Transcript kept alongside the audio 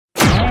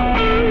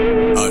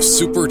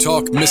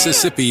SuperTalk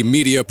Mississippi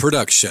media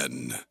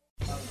production.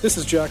 This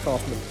is Jack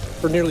Hoffman.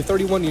 For nearly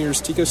 31 years,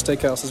 Tico's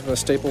Steakhouse has been a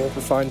staple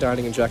for fine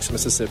dining in Jackson,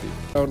 Mississippi.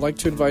 I would like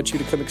to invite you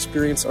to come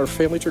experience our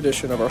family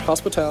tradition of our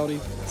hospitality,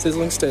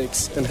 sizzling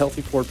steaks, and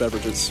healthy poured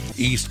beverages.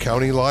 East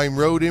County Line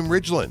Road in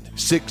Ridgeland,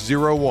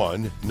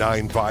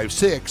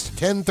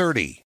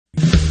 601-956-1030.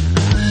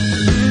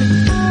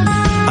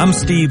 I'm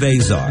Steve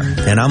Azar,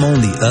 and I'm on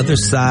the other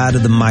side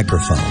of the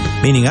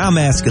microphone, meaning I'm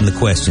asking the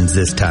questions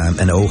this time,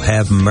 and oh,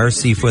 have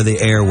mercy for the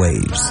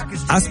airwaves.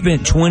 I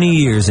spent 20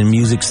 years in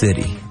Music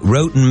City,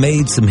 wrote and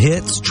made some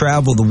hits,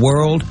 traveled the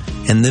world,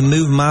 and then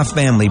moved my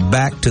family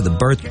back to the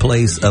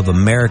birthplace of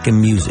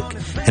American music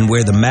and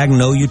where the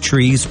magnolia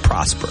trees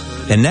prosper.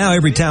 And now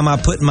every time I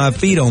put my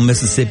feet on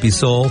Mississippi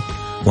soil,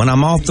 when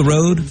I'm off the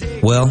road,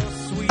 well,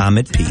 I'm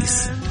at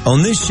peace.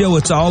 On this show,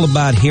 it's all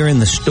about hearing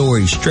the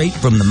stories straight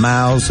from the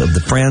mouths of the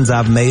friends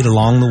I've made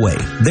along the way,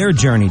 their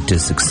journey to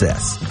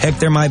success. Heck,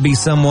 there might be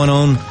someone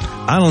on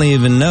I don't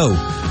even know,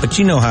 but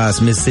you know how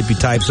us Mississippi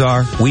types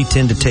are. We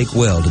tend to take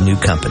well to new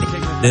company.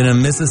 In a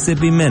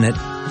Mississippi Minute,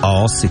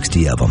 all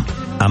 60 of them.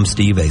 I'm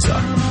Steve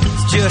Azar.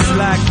 It's just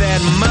like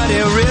that muddy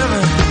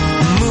river,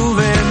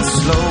 moving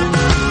slow.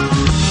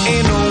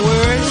 Ain't no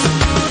worries,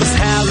 it's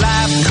how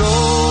life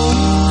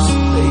goes,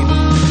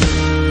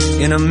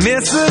 baby. In a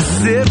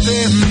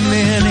Mississippi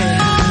Minute.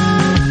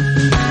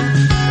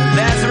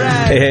 That's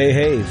right.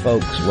 Hey,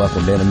 folks.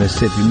 Welcome to a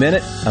Mississippi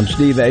Minute. I'm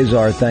Steve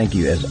Azar. Thank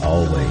you, as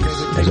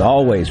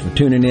always, for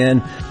tuning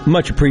in.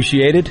 Much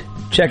appreciated.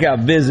 Check out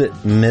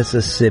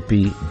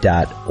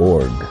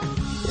visitmississippi.org.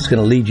 It's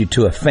going to lead you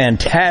to a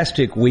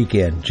fantastic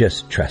weekend.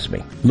 Just trust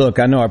me. Look,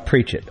 I know I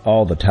preach it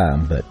all the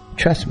time, but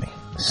trust me.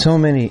 So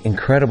many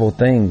incredible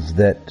things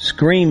that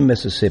scream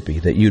Mississippi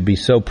that you'd be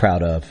so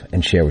proud of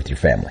and share with your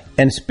family.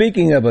 And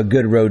speaking of a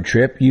good road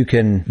trip, you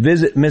can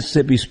visit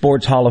Mississippi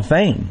Sports Hall of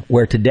Fame,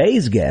 where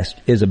today's guest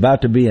is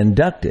about to be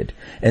inducted,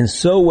 and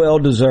so well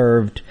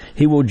deserved.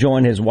 He will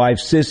join his wife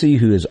Sissy,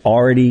 who is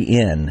already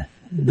in.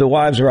 The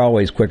wives are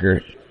always quicker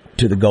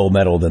to the gold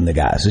medal than the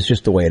guys. It's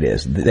just the way it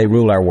is. They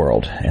rule our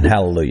world, and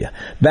hallelujah.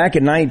 Back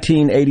in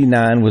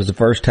 1989 was the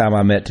first time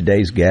I met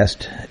today's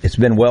guest. It's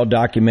been well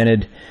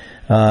documented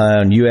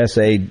on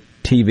USA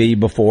TV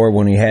before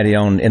when he had it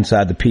on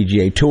Inside the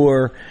PGA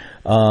Tour.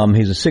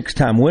 He's a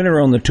six-time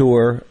winner on the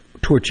tour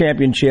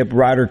championship,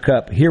 Ryder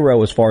Cup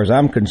hero as far as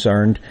I'm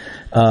concerned,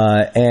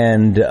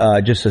 and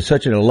just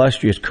such an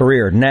illustrious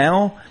career.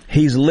 Now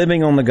he's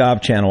living on the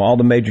Golf Channel, all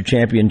the major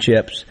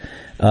championships.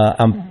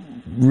 I'm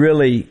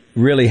really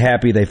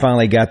happy they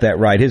finally got that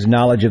right. His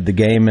knowledge of the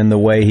game and the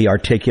way he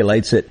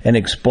articulates it and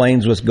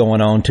explains what's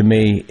going on to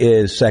me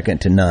is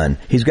second to none.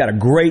 He's got a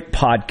great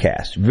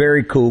podcast,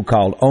 very cool,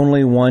 called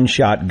Only One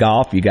Shot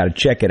Golf. You got to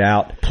check it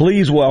out.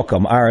 Please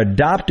welcome our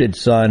adopted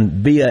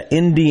son via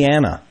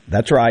Indiana.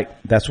 That's right.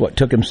 That's what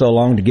took him so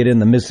long to get in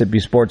the Mississippi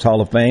Sports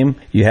Hall of Fame.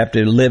 You have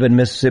to live in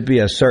Mississippi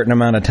a certain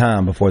amount of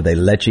time before they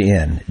let you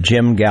in.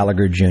 Jim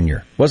Gallagher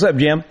Jr. What's up,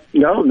 Jim?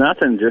 No,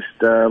 nothing. Just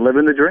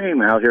living the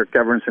dream out here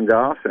covering some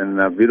golf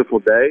and a beautiful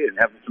day and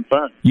having some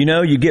fun. You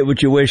know, you get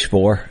what you wish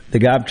for. The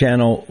Golf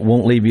Channel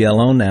won't leave you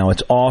alone now.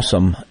 It's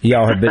awesome.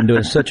 Y'all have been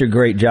doing such a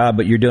great job,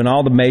 but you're doing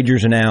all the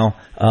majors now,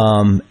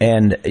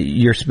 and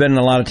you're spending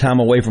a lot of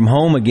time away from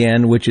home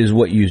again, which is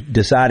what you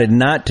decided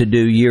not to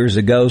do years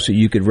ago so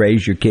you could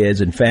raise your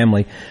kids and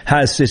family.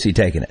 How's Sissy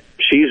taking it?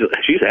 She's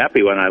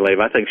happy when I leave.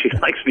 I think she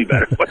likes me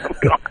better when I'm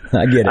gone.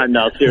 I get it.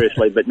 No,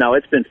 seriously. But no,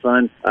 it's been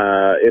fun.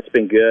 It's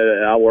been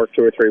good. I'll work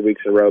 2 or 3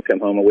 weeks in a row, come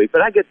home a week.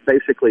 But I get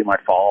basically my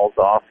falls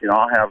off. You know,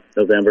 I'll have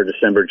November,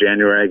 December,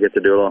 January. I get to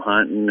do a little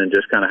hunting and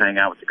just kind of hang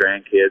out with the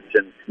grandkids.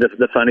 And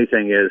the funny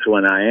thing is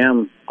when I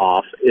am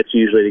off, it's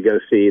usually to go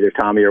see either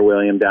Tommy or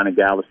William down in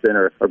Galveston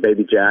or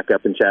Baby Jack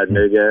up in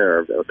Chattanooga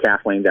or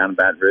Kathleen down in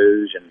Baton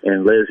Rouge.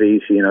 And Lizzie,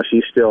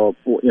 she's still,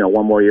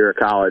 one more year of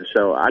college.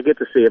 So I get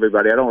to see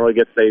everybody. I don't really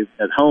get to stay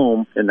at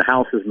home in the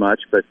house as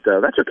much, but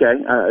that's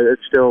okay.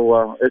 It's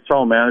still it's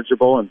all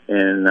manageable, and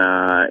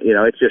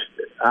it's just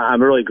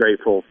I'm really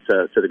grateful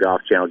to the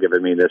Golf Channel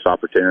giving me this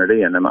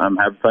opportunity, and I'm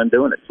having fun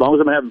doing it. As long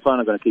as I'm having fun,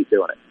 I'm going to keep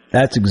doing it.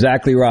 That's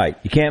exactly right.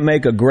 You can't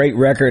make a great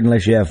record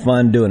unless you have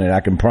fun doing it. I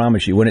can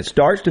promise you. When it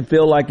starts to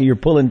feel like you're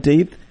pulling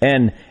teeth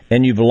and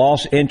you've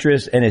lost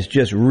interest and it's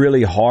just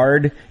really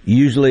hard,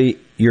 usually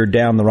you're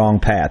down the wrong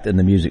path in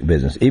the music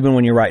business. Even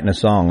when you're writing a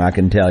song, I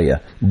can tell you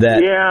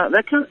that. Yeah,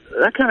 that kind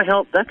of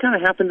helped. That kind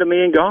of happened to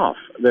me in golf.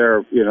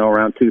 There,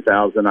 around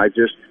 2000, I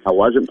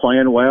wasn't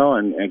playing well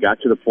and got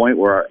to the point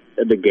where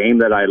the game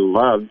that I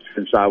loved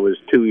since I was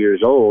 2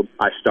 years old,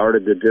 I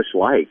started to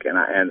dislike, and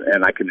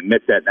I can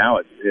admit that now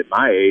at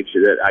my age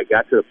that I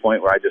got to the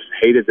point where I just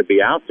hated to be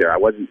out there. I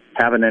wasn't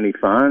having any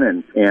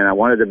fun, and I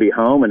wanted to be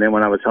home. And then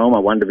when I was home, I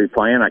wanted to be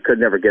playing. I could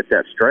never get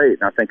that straight,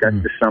 and I think that's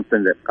just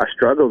something that I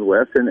struggled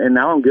with. And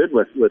now I'm good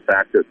with the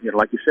fact that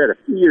like you said,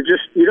 you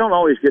don't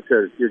always get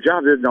to your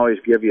job doesn't always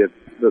give you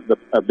the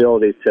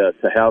ability to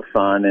have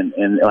fun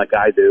and like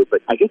I do,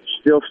 but I get to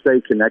still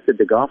stay connected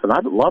to golf, and I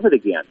love it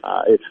again.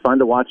 It's fun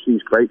to watch the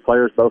these great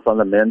players both on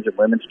the men's and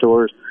women's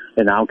tours,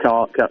 and now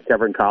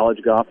covering college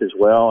golf as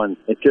well. And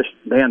it just,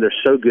 man, they're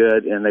so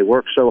good, and they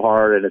work so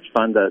hard, and it's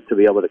fun to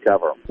be able to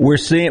cover them. We're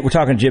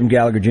talking Jim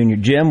Gallagher Jr.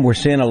 Jim, we're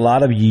seeing a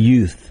lot of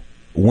youth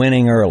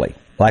winning early,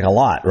 like a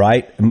lot,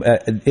 right?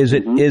 Is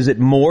it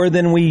more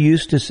than we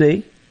used to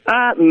see?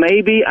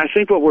 Maybe. I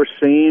think what we're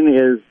seeing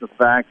is the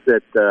fact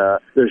that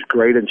there's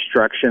great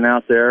instruction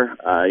out there.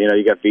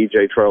 You got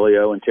B.J.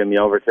 Trolio and Tim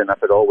Yelverton up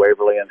at Old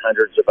Waverly and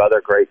hundreds of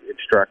other great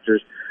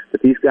instructors.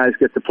 But these guys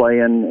get to play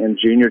in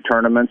junior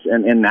tournaments.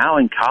 And now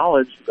in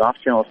college, Golf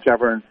Channel is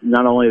covering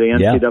not only the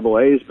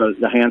NCAAs,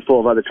 but a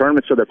handful of other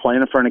tournaments. So they're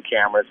playing in front of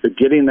cameras. They're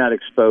getting that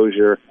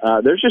exposure.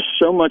 They're just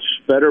so much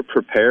better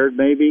prepared,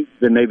 maybe,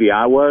 than maybe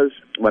I was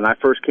when I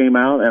first came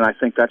out, and I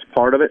think that's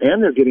part of it.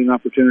 And they're getting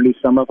opportunities,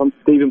 some of them,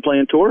 to even play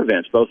in tour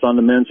events, both on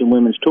the men's and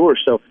women's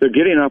tours. So they're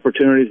getting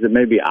opportunities that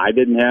maybe I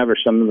didn't have, or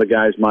some of the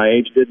guys my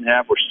age didn't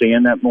have. We're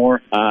seeing that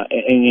more.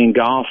 And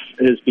golf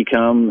has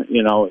become,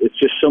 it's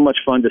just so much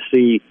fun to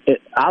see.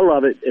 I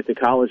love it at the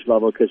college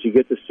level because you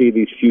get to see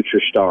these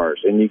future stars,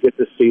 and you get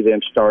to see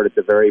them start at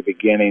the very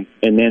beginning.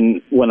 And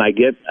then when I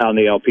get on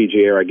the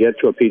LPGA or I get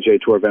to a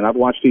PGA Tour event, I've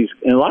watched these,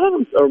 and a lot of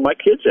them are my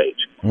kids'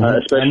 age,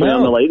 especially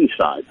on the ladies'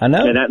 side. I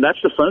know. And that's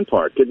the fun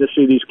part. Get to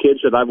see these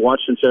kids that I've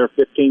watched since they were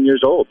 15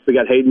 years old. We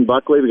got Hayden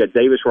Buckley. We got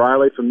Davis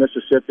Riley from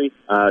Mississippi.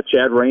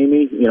 Chad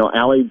Ramey,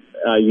 Allie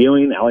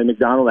Ewing, Allie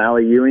McDonald,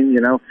 Allie Ewing,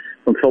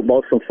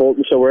 from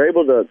Fulton. So we're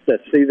able to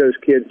see those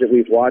kids that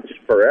we've watched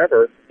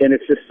forever, and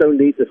it's just so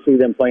neat to see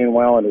them playing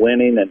well and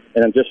winning,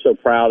 and I'm just so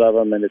proud of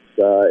them. And it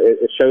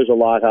shows a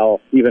lot how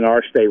even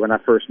our state, when I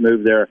first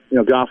moved there,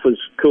 golf was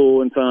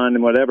cool and fun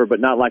and whatever, but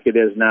not like it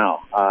is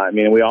now.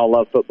 We all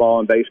love football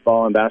and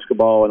baseball and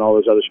basketball and all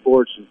those other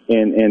sports,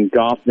 and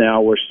golf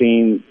now we're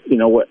seeing,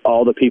 what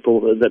all the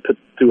people that put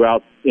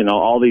throughout,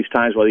 all these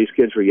times while these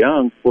kids were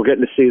young, we're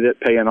getting to see that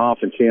paying off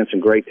and seeing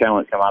some great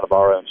talent come out of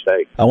our own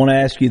state. I want to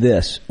ask you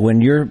this. When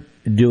you're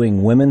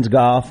doing women's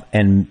golf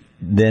and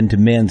then to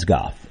men's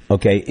golf,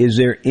 okay, is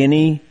there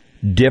any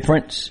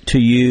difference to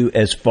you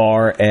as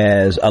far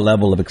as a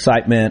level of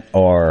excitement,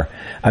 or,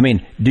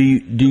 do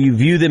you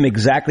view them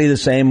exactly the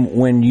same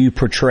when you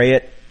portray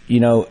it?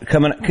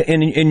 Coming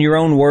in your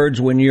own words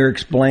when you're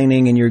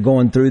explaining and you're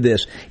going through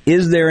this,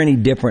 is there any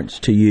difference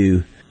to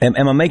you?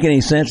 Am I making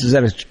any sense? Is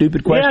that a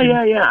stupid question?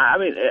 Yeah.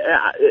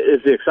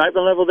 Is the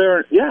excitement level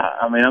there? Yeah.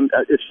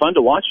 It's fun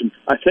to watch them.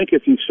 I think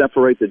if you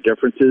separate the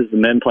differences, the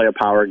men play a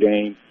power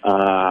game,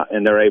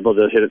 and they're able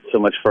to hit it so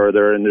much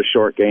further, and their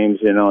short games,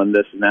 and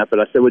this and that.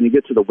 But I said when you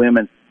get to the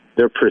women,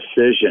 their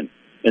precision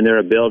and their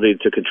ability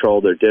to control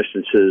their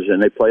distances,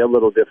 and they play a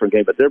little different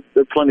game, but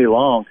they're plenty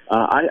long.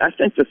 I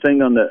think the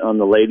thing on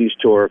the ladies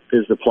tour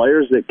is the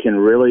players that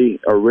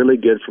are really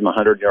good from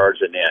 100 yards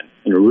and in,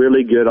 and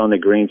really good on the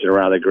greens and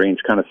around the greens,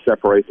 kind of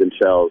separate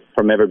themselves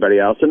from everybody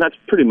else, and that's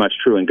pretty much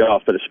true in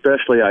golf. But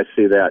especially I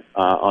see that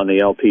on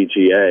the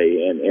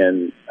LPGA,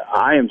 and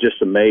I am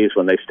just amazed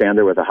when they stand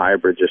there with a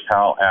hybrid, just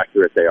how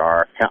accurate they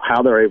are,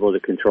 how they're able to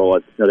control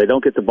it. They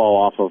don't get the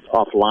ball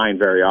off line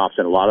very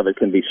often. A lot of it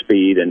can be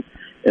speed and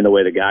the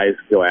way the guys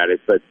go at it,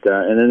 but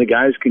and then the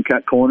guys can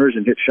cut corners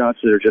and hit shots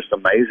that are just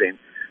amazing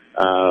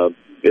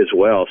as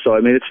well. So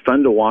it's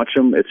fun to watch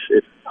them.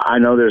 I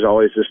know there's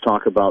always this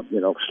talk about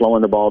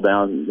slowing the ball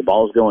down, the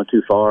ball's going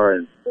too far,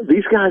 and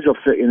these guys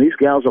and these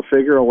gals will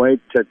figure a way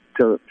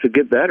to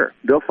get better.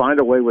 They'll find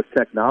a way with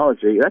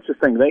technology. That's the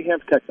thing. They have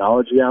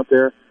technology out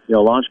there,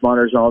 launch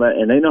monitors and all that,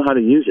 and they know how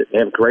to use it. They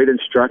have great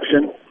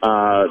instruction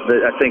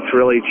that I think's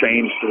really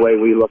changed the way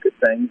we look at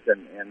things,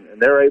 and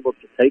they're able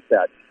to take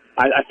that.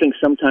 I think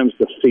sometimes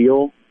the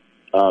feel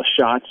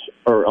shots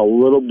are a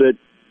little bit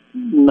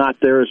not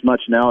there as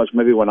much now as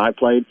maybe when I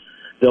played.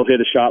 They'll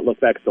hit a shot, look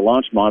back at the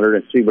launch monitor,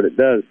 and see what it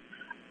does.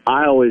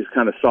 I always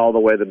kind of saw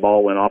the way the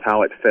ball went off,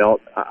 how it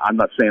felt. I'm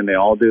not saying they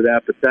all do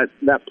that, but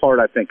that part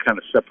I think kind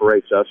of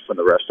separates us from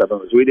the rest of them,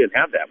 because we didn't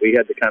have that. We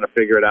had to kind of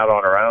figure it out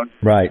on our own.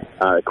 Right.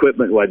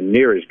 Equipment wasn't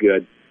near as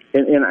good.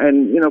 And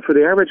for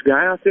the average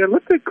guy out there,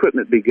 let the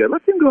equipment be good.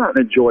 Let them go out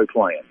and enjoy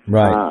playing.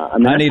 Right.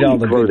 I need all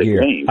the good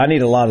gear. I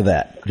need a lot of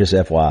that, just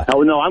FYI.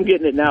 Oh, no, I'm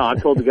getting it now. I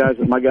told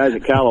my guys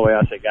at Callaway,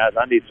 I said, guys,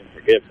 I need some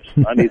forgiveness.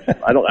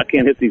 I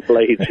can't hit these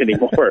blades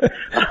anymore.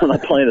 I'm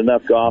not playing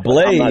enough golf.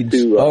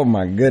 Blades? Oh,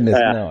 my goodness.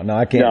 No,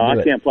 I can't do it. No,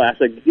 I can't play. I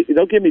said,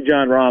 don't give me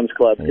John Rahm's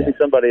club. Give me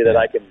somebody that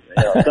I can,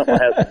 something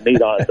that has some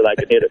meat on it that I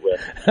can hit it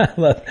with.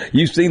 Look,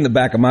 you've seen the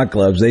back of my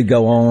clubs. They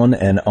go on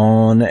and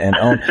on and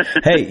on.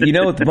 Hey,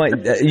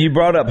 you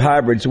brought up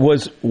hybrids.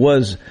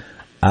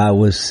 I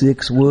was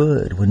 6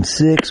 wood when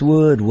 6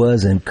 wood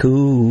wasn't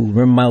cool.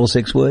 Remember my old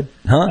 6 wood?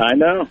 Huh? I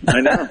know. But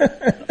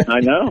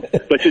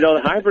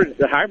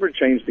the hybrid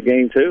changed the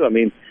game too.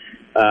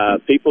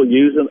 People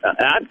use them.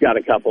 I've got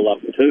a couple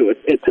of them too.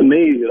 To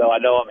me, I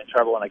know I'm in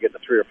trouble when I get the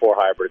 3 or 4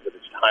 hybrids, but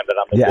it's time that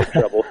I'm in big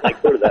trouble when I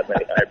go to that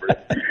many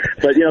hybrids.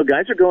 But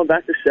guys are going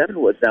back to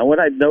 7 woods now. What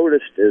I've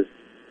noticed is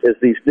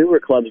these newer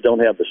clubs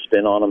don't have the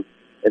spin on them,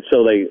 and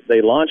so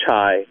they launch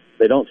high.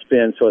 They don't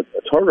spin, so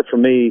it's harder for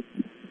me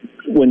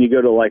when you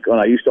go to when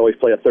I used to always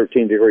play a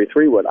 13-degree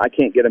 3-wood. I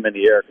can't get them in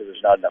the air because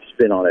there's not enough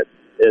spin on it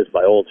is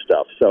by old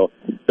stuff. So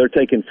they're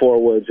taking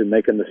 4 woods and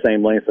making the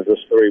same length as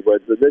those 3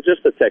 woods. They're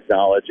just the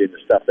technology and the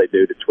stuff they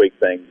do to tweak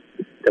things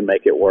to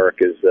make it work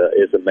is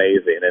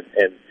amazing.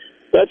 And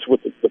that's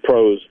what the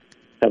pros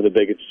have the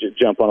biggest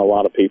jump on a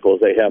lot of people,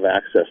 is they have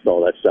access to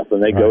all that stuff.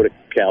 And they go to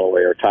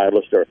Callaway or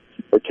Titleist or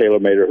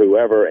TaylorMade or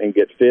whoever and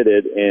get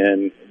fitted,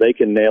 and they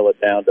can nail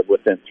it down to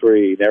within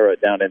 3, narrow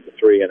it down into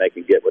 3, and they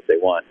can get what they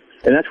want.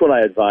 And that's what I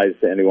advise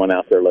to anyone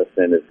out there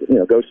listening is,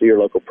 go see your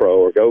local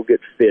pro or go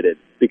get fitted,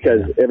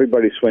 because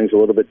everybody swings a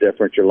little bit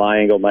different. Your lie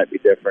angle might be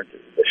different.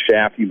 The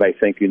shaft you might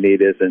think you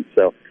need isn't.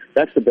 So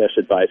that's the best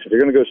advice. If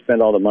you're going to go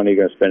spend all the money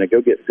you're going to spend,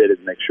 go get fitted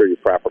and make sure you're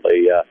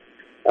properly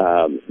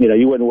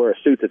you wouldn't wear a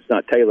suit that's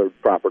not tailored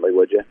properly,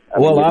 would you?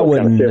 I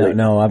wouldn't.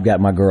 No, I've got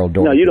my girl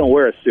Dorothy. No, you don't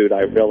wear a suit.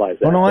 I realize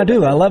that. Well, no, I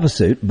do. I love a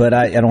suit, but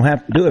I don't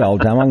have to do it all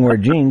the time. I can wear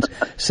jeans.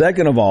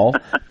 Second of all,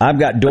 I've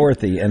got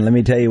Dorothy, and let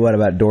me tell you what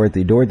about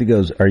Dorothy. Dorothy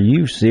goes, "Are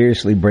you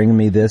seriously bringing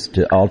me this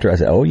to alter?" I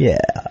said, "Oh yeah."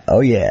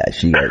 I've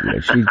seen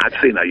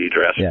how you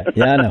dress. Yeah,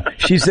 I know.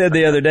 She said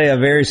the other day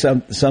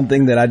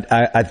something that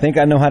I think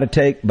I know how to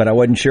take, but I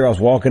wasn't sure. I was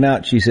walking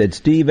out. She said,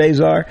 "Steve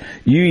Azar,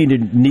 you either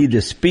need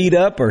to speed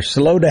up or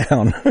slow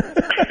down."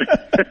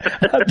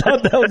 I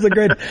thought that was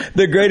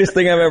the greatest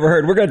thing I've ever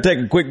heard. We're going to take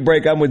a quick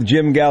break. I'm with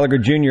Jim Gallagher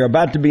Jr.,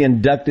 about to be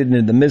inducted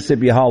into the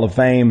Mississippi Hall of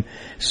Fame.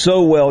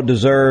 So well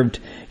deserved.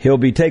 He'll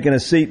be taking a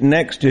seat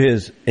next to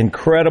his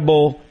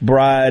incredible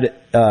bride,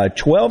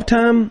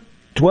 12-time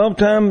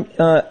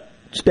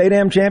State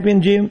Am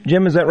champion,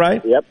 Jim, is that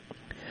right? Yep.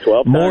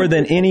 12 More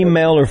than any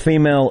male or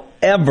female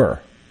ever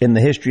in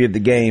the history of the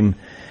game.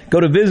 Go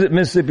to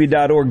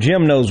visitmississippi.org.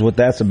 Jim knows what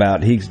that's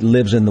about. He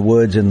lives in the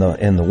woods in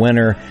the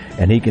winter,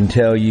 and he can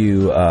tell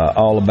you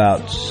all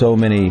about so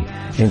many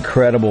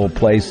incredible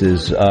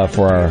places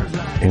for our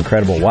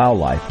incredible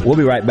wildlife. We'll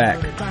be right back.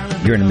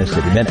 You're in the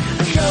Mississippi Minute.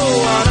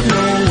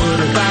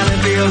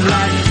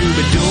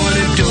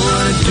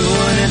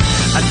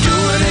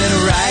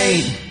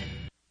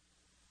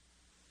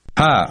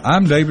 Hi,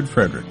 I'm David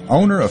Frederick,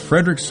 owner of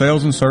Frederick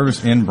Sales and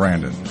Service in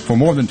Brandon. For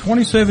more than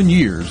 27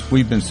 years,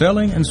 we've been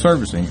selling and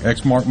servicing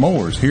Exmark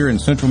mowers here in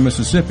central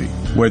Mississippi.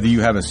 Whether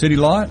you have a city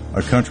lot,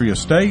 a country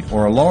estate,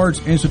 or a large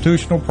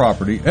institutional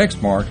property,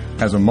 Exmark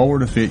has a mower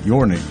to fit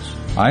your needs.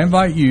 I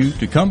invite you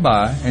to come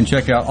by and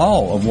check out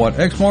all of what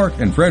Exmark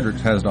and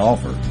Fredericks has to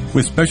offer.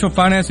 With special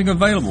financing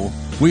available,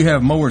 we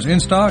have mowers in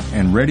stock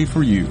and ready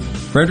for you.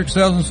 Fredericks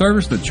Sales and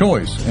Service, the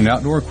choice in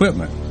outdoor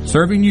equipment,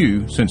 serving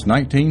you since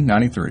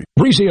 1993.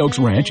 Breezy Oaks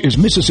Ranch is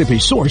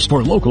Mississippi's source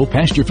for local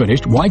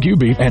pasture-finished Wagyu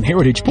beef and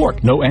heritage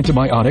pork. No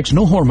antibiotics,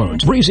 no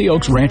hormones. Breezy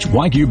Oaks Ranch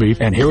Wagyu beef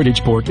and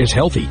heritage pork is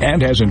healthy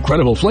and has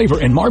incredible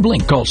flavor and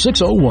marbling. Call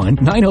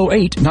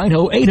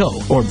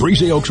 601-908-9080 or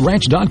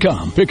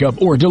breezyoaksranch.com.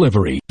 Pickup or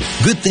delivery.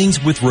 Good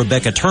Things with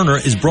Rebecca Turner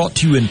is brought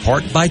to you in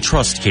part by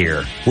Trust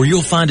Care, where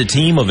you'll find a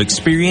team of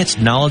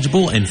experienced,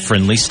 knowledgeable, and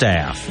friendly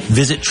staff.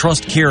 Visit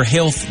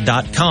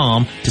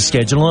TrustCareHealth.com to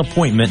schedule an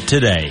appointment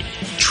today.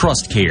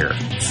 Trust Care.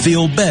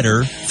 Feel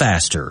better,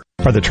 faster.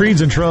 Are the trees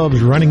and shrubs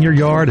running your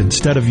yard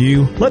instead of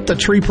you? Let the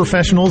tree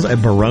professionals at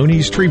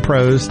Baroni's Tree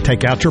Pros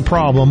take out your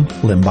problem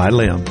limb by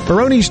limb.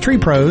 Baroni's Tree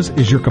Pros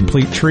is your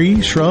complete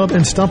tree, shrub,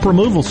 and stump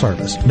removal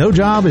service. No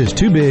job is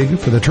too big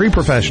for the tree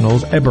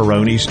professionals at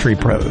Baroni's Tree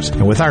Pros.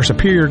 And with our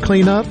superior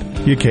cleanup,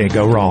 you can't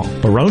go wrong.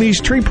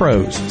 Baroni's Tree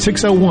Pros,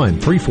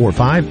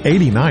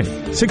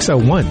 601-345-8090.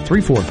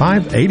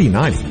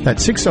 601-345-8090.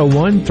 That's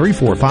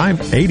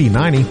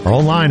 601-345-8090. Or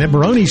online at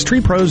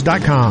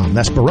baronistreepros.com.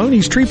 That's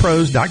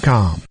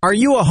baronistreepros.com. Are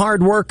you a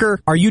hard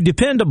worker? Are you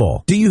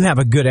dependable? Do you have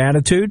a good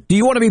attitude? Do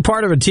you want to be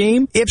part of a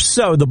team? If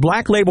so, the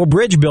Black Label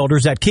Bridge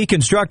Builders at Key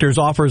Constructors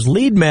offers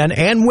lead men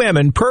and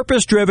women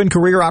purpose-driven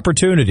career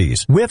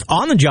opportunities with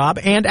on-the-job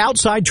and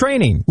outside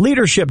training,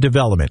 leadership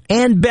development,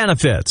 and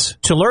benefits.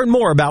 To learn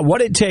more about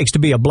what it takes to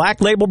be a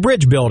Black Label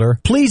Bridge Builder,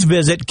 please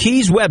visit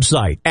Key's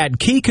website at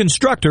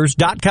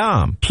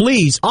keyconstructors.com.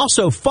 Please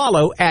also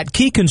follow at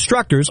Key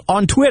Constructors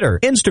on Twitter,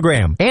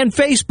 Instagram, and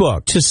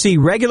Facebook to see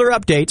regular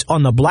updates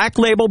on the Black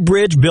Label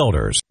Bridge Builders.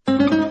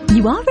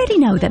 You already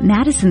know that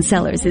Madison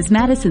Cellars is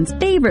Madison's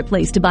favorite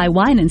place to buy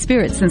wine and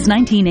spirits since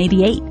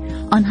 1988.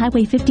 On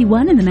Highway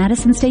 51 in the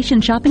Madison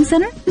Station Shopping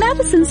Center,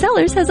 Madison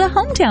Cellars has a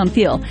hometown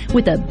feel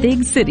with a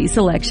big city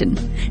selection.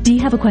 Do you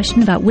have a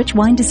question about which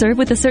wine to serve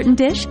with a certain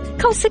dish?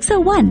 Call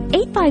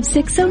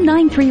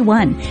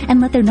 601-856-0931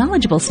 and let their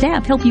knowledgeable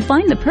staff help you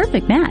find the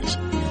perfect match.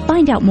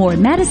 Find out more at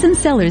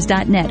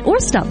MadisonCellars.net or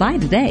stop by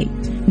today.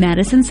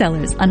 Madison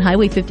Cellars on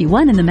Highway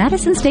 51 in the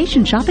Madison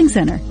Station Shopping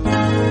Center.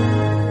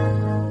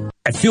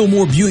 At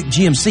Fillmore Buick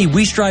GMC,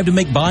 we strive to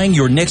make buying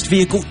your next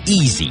vehicle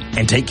easy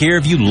and take care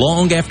of you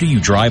long after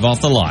you drive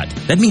off the lot.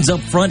 That means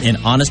upfront and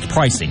honest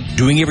pricing,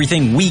 doing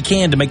everything we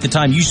can to make the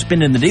time you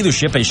spend in the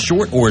dealership as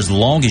short or as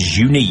long as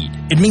you need.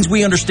 It means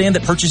we understand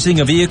that purchasing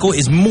a vehicle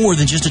is more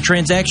than just a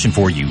transaction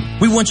for you.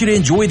 We want you to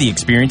enjoy the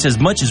experience as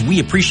much as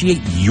we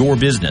appreciate your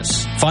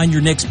business. Find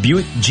your next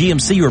Buick,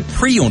 GMC, or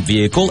pre-owned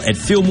vehicle at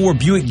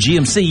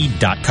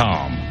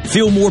FillmoreBuickGMC.com.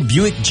 Fillmore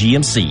Buick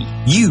GMC.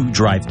 You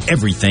drive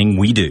everything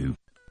we do.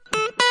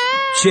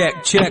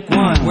 Check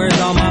one. Where's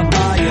all my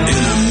bio? In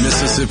a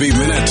Mississippi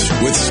Minute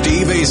with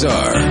Steve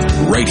Azar,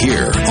 right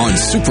here on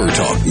Super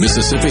Talk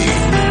Mississippi.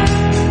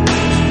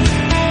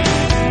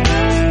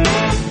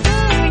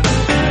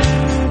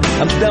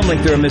 I'm stumbling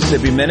through a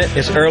Mississippi Minute.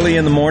 It's early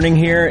in the morning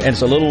here, and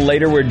it's a little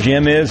later where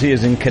Jim is. He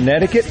is in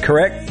Connecticut,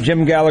 correct?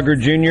 Jim Gallagher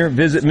Jr.,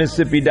 visit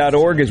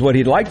Mississippi.org is what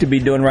he'd like to be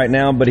doing right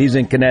now, but he's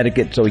in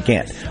Connecticut, so he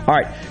can't. All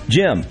right,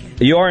 Jim,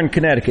 you are in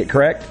Connecticut,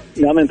 correct?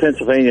 I'm in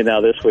Pennsylvania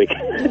now this week.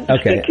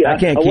 Okay, I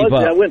can't keep up.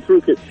 I went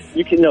through.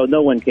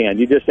 No one can.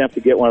 You just have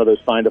to get one of those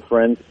Find a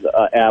Friend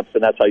apps,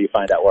 and that's how you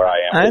find out where I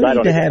am. I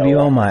need to have you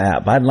on my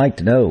app. I'd like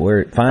to know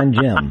where. Find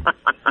Jim.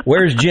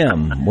 Where's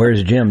Jim?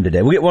 Where's Jim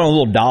today? We get one of the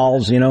little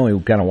dolls, we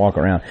kind of walk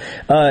around.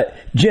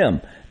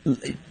 Jim,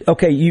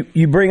 okay,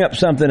 you bring up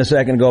something a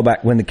second ago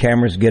about when the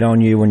cameras get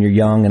on you when you're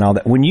young and all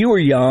that. When you were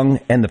young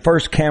and the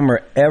first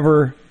camera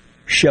ever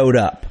showed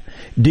up,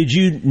 did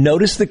you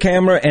notice the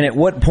camera, and at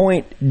what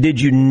point did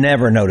you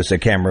never notice a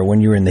camera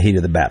when you were in the heat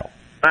of the battle?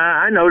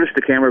 I noticed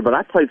the camera, but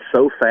I played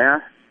so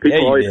fast.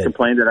 People always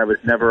complained that I was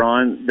never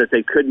on, that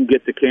they couldn't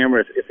get the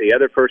camera. If the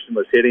other person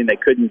was hitting, they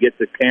couldn't get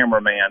the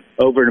cameraman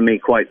over to me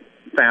quite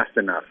fast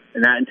enough.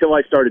 And until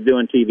I started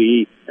doing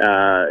TV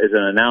as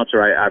an announcer,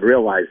 I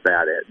realized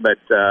that. But,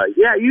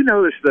 you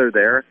notice they're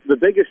there. The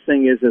biggest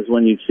thing is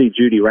when you see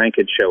Judy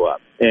Rankin show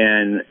up.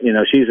 And,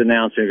 she's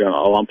announcing, going,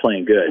 oh, I'm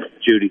playing good.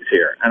 Judy's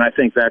here. And I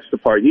think that's the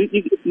part. You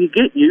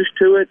get used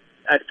to it.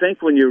 I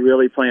think when you're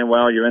really playing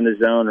well, you're in the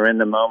zone or in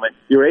the moment,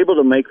 you're able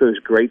to make those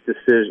great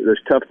decisions, those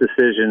tough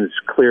decisions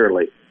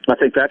clearly. I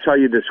think that's how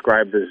you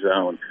describe the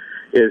zone.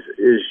 Is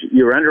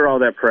you're under all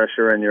that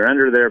pressure and you're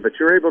under there, but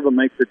you're able to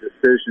make the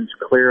decisions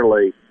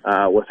clearly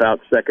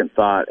without second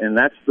thought, and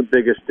that's the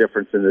biggest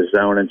difference in the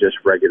zone and just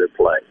regular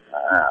play.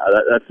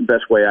 That's the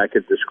best way I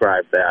could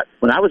describe that.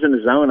 When I was in the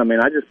zone,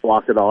 I just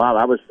blocked it all out.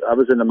 I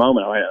was in the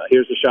moment.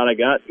 Here's the shot I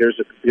got. Here's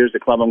the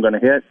club I'm going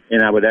to hit,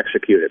 and I would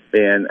execute it.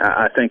 And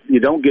I think you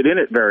don't get in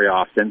it very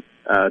often.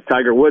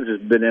 Tiger Woods has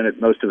been in it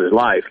most of his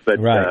life, but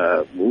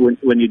right.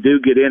 When you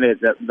do get in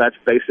it, that's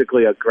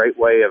basically a great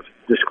way of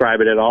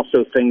describing it.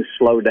 Also, things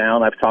slow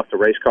down. I've talked to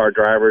race car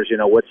drivers,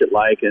 what's it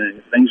like,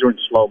 and things are in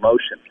slow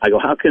motion. I go,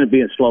 how can it be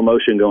in slow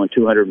motion going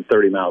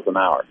 230 miles an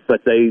hour?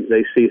 But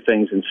they see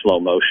things in slow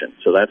motion,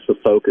 so that's the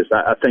focus.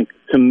 I think,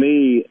 to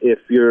me, if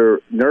you're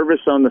nervous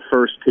on the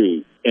first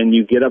tee and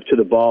you get up to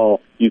the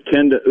ball, you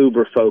tend to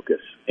uber focus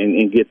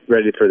and get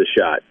ready for the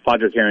shot.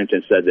 Padraig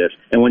Harrington said this.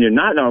 And when you're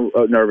not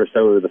nervous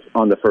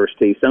on the first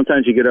tee,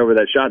 sometimes you get over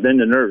that shot, then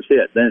the nerves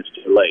hit, then it's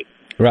too late.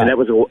 Right. And that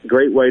was a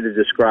great way to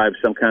describe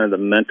some kind of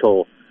the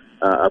mental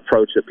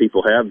approach that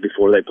people have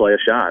before they play a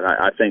shot.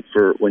 I think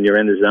for when you're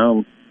in the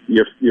zone,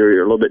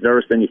 you're a little bit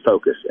nervous, then you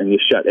focus and you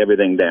shut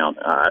everything down.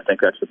 I think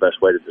that's the best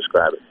way to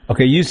describe it.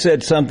 Okay, you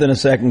said something a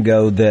second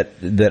ago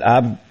that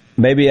I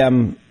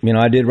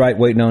did right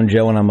waiting on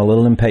Joe, and I'm a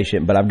little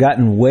impatient, but I've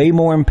gotten way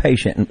more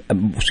patient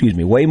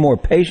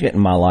in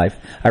my life.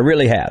 I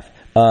really have,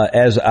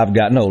 as I've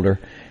gotten older.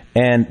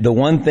 And the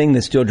one thing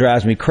that still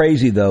drives me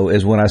crazy, though,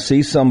 is when I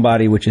see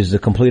somebody which is the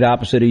complete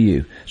opposite of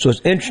you. So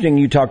it's interesting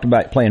you talked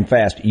about playing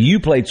fast. You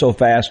played so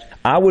fast.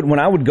 When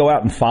I would go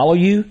out and follow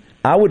you,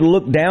 I would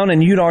look down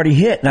and you'd already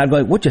hit, and I'd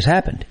go, what just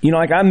happened?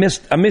 I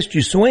missed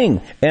you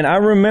swing. And I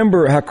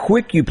remember how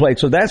quick you played.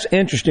 So that's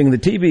interesting. The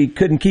TV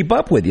couldn't keep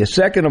up with you.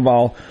 Second of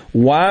all,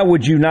 why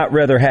would you not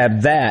rather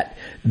have that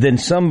than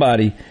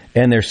somebody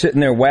and they're sitting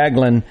there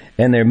waggling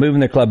and they're moving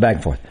their club back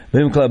and forth,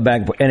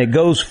 and it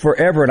goes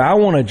forever. And I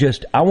want to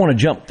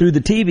jump through the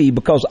TV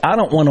because I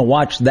don't want to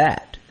watch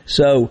that.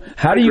 So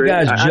how do you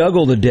guys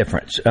juggle the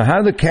difference? How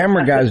do the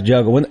camera guys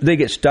juggle when they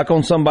get stuck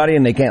on somebody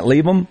and they can't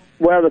leave them?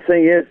 Well, the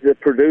thing is, the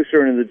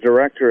producer and the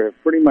director have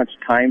pretty much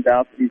timed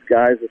out these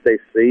guys that they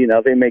see. Now,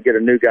 they may get a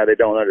new guy they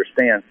don't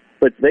understand,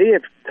 but they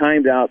have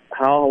timed out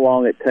how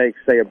long it takes,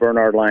 say, a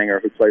Bernard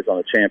Langer who plays on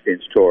the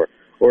Champions Tour,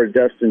 or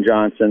Dustin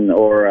Johnson,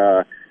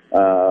 or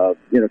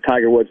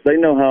Tiger Woods. They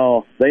know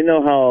how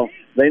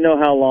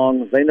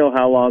long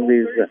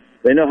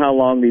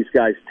these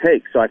guys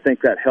take. So I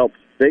think that helps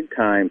big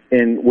time.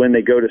 And when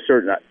they go to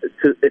certain,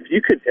 if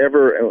you could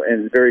ever,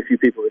 and very few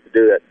people get to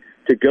do that,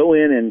 to go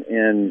in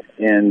and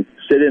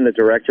sit in the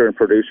director and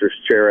producer's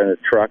chair in a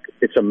truck,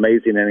 it's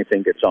amazing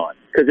anything gets on.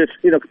 Because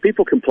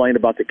people complain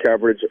about the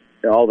coverage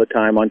all the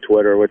time on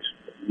Twitter, which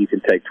you can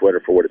take Twitter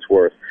for what it's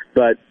worth.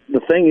 But the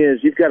thing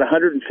is, you've got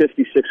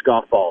 156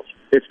 golf balls.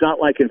 It's not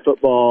like in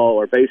football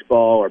or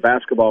baseball or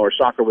basketball or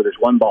soccer where there's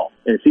one ball.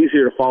 And it's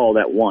easier to follow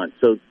that one.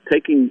 So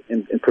taking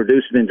and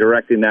producing and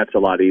directing, that's a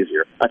lot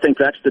easier. I think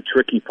that's the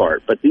tricky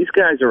part. But these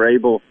guys are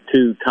able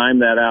to time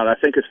that out. I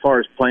think as far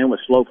as playing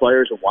with slow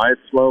players and why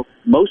it's slow,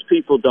 most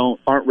people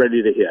aren't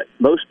ready to hit.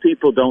 Most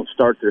people don't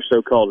start their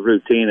so-called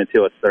routine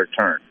until it's their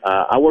turn.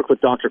 I worked with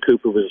Dr.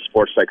 Cooper, who was a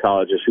sports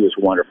psychologist who was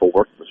wonderful,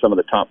 worked with some of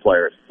the top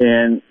players.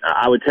 And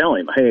I would tell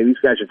him, hey, these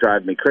guys are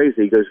driving me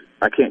crazy. He goes,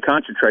 I can't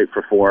concentrate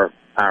for 4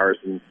 hours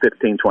and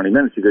 15, 20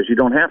 minutes. He goes, you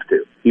don't have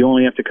to. You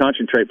only have to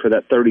concentrate for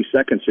that 30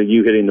 seconds of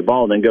you hitting the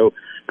ball. Then go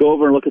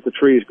over and look at the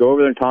trees. Go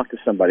over there and talk to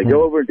somebody.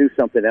 Go over and do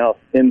something else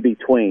in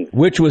between.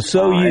 Which was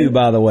you,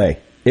 by the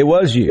way. It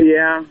was you.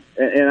 Yeah,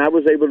 and I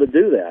was able to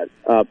do that.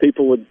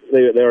 People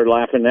they're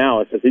laughing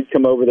now. It says he'd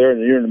come over there and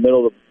you're in the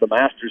middle of the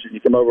Masters and you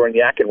come over and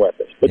yakking with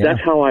us. But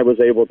that's how I was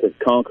able to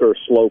conquer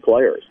slow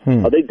players.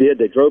 They did.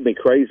 They drove me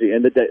crazy.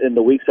 And in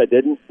the weeks I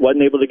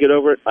wasn't able to get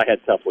over it, I had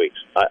tough weeks.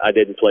 I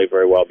didn't play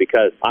very well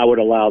because I would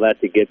allow that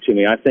to get to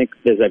me. I think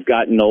as I've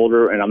gotten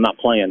older, and I'm not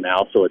playing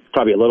now, so it's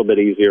probably a little bit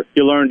easier,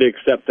 you learn to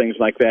accept things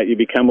like that. You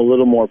become a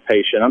little more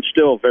patient. I'm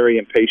still a very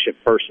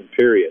impatient person,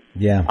 period.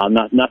 Yeah. I'm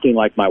nothing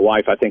like my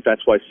wife. I think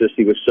that's why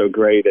Sissy was so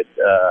great at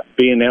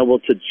being able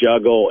to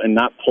juggle and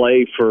not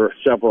play for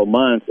several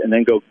months and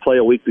then go play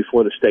a week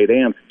before the state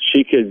am.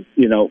 She could,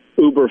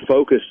 uber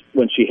focus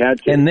when she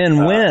had to. And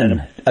then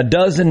win a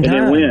dozen times.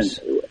 And then win.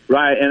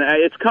 Right, and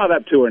it's caught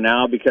up to her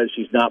now because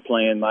she's not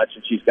playing much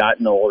and she's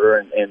gotten older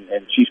and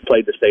she's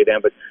played the state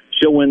am, but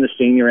she'll win the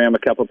senior am a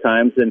couple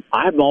times. And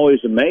I'm always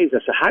amazed.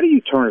 I said, how do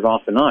you turn it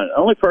off and on? The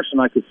only person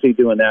I could see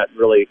doing that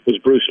really was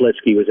Bruce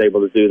Litsky was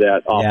able to do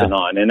that off and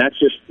on. And that's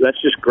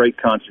just great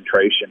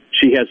concentration.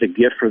 She has a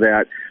gift for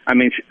that. I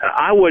mean,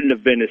 I wouldn't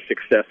have been as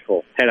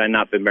successful had I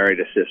not been married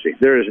to Sissy.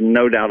 There is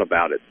no doubt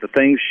about it. The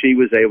things she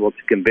was able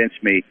to convince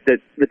me that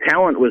the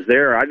talent was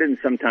there, I didn't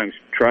sometimes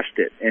trust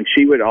it. And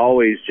she would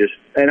always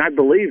and I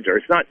believed her.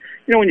 It's not,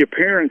 when your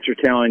parents are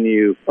telling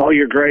you, oh,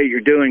 you're great,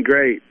 you're doing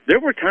great. There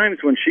were times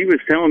when she was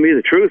telling me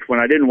the truth when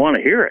I didn't want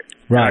to hear it.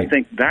 Right. And I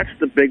think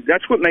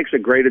that's what makes a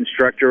great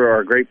instructor or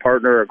a great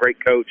partner or a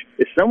great coach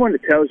is someone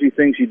that tells you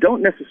things you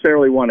don't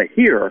necessarily want to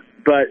hear,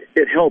 but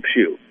it helps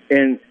you.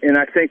 And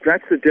I think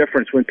that's the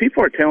difference. When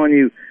people are telling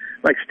you,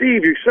 like,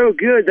 Steve, you're so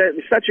good, that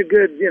it's such a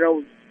good,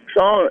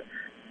 song,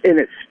 and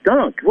it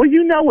stunk. Well,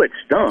 it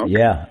stunk.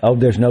 Yeah. Oh,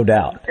 there's no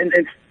doubt. And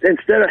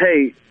instead of,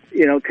 hey,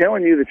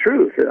 telling you the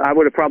truth, I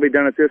would have probably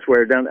done it this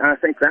way or done. I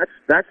think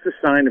that's the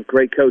sign of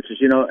great coaches,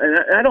 And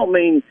I don't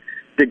mean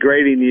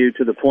degrading you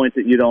to the point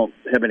that you don't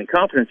have any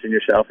confidence in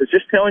yourself. It's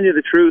just telling you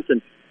the truth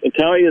and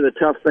telling you the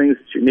tough things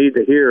that you need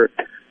to hear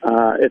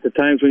at the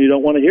times when you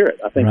don't want to hear it.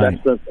 I think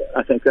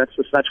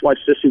that's why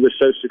Sissy was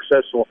so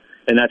successful,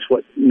 and that's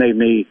what made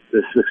me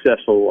the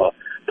successful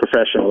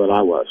professional that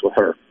I was with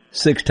her.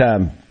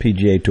 6-time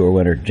PGA Tour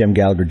winner Jim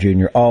Gallagher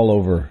Jr. all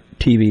over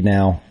TV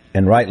now,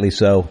 and rightly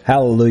so.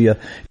 Hallelujah.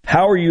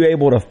 How are you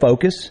able to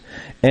focus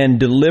and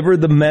deliver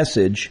the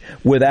message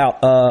without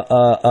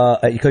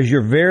because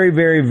you're very,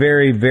 very,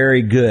 very,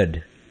 very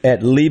good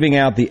at leaving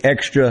out the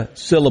extra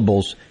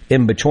syllables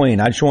in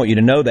between. I just want you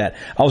to know that.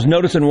 I was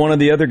noticing one of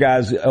the other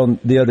guys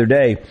the other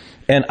day,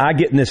 and I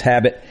get in this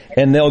habit,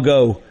 and they'll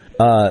go,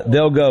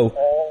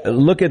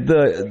 look at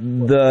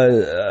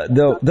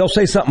they'll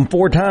say something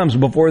 4 times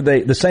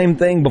the same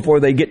thing before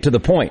they get to the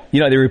point.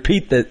 They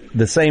repeat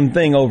the same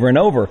thing over and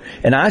over.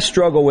 And I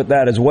struggle with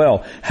that as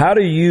well. How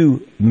do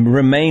you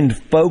remain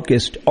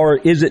focused, or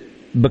is it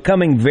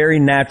becoming very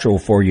natural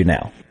for you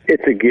now?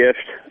 It's a gift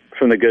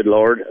from the good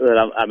Lord.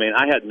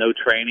 I had no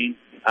training.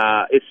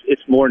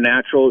 It's more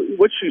natural.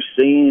 What you've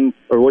seen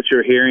or what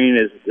you're hearing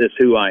is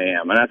who I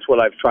am, and that's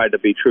what I've tried to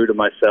be true to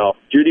myself.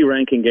 Judy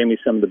Rankin gave me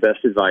some of the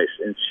best advice,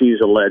 and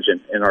she's a legend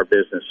in our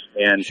business.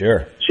 And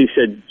she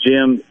said,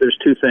 Jim, there's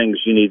 2 things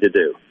you need to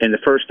do. And the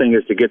first thing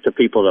is to get the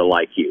people that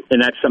like you.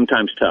 And that's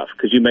sometimes tough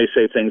because you may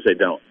say things they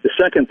don't. The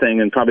second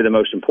thing, and probably the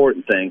most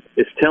important thing,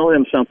 is tell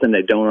them something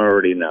they don't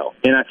already know.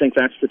 And I think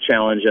that's the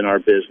challenge in our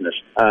business.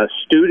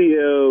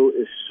 Studio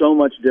is so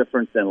much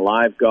different than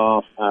live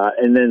golf.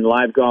 And then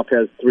live golf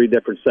has 3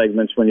 different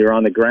segments. When you're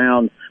on the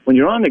ground,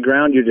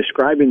 you're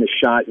describing the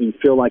shot and you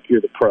feel like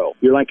you're the pro.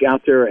 You're like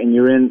out there and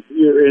you're in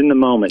the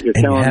moment. You're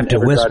telling everybody.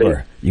 You have to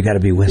whisper. You got to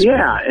be whispering.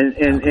 Yeah,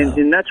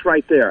 and that's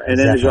right there. And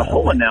then as a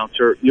whole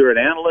announcer, you're an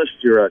analyst,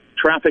 you're a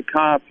traffic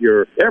cop,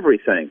 you're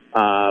everything.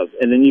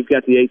 And then you've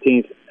got the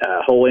 18th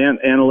whole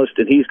analyst,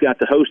 and he's got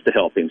the host to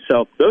help him.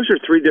 So those are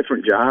 3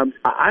 different jobs.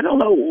 I don't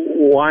know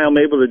why I'm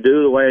able to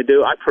do the way I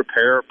do. I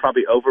prepare,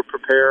 probably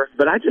over-prepare,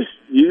 but I just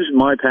use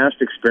my past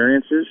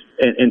experiences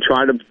and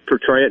try to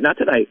portray it. Not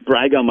that I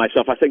brag on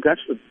myself. I think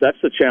that's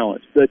the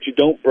challenge, that you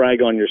don't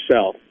brag on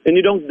yourself. And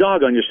you don't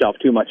dog on yourself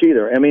too much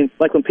either. I mean,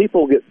 like when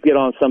people get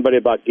on somebody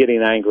about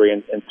getting angry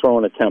and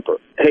throwing a temper.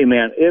 Hey,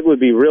 man, it would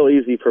be real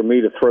easy for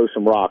me to throw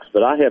some rocks,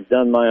 but I have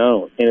done my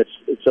own. And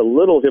it's a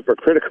little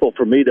hypocritical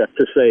for me to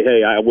say,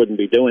 hey, I wouldn't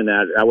be doing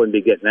that. I wouldn't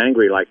be getting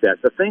angry like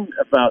that. The thing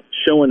about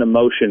showing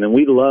emotion, and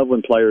we love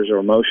when players are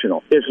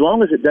emotional, as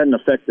long as it doesn't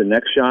affect the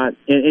next shot,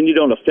 and you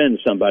don't offend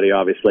somebody,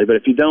 obviously, but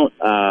if you don't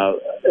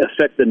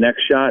affect the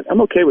next shot,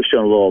 I'm okay with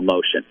showing a little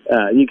emotion.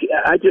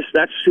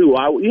 That's who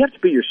you have to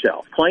be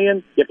yourself.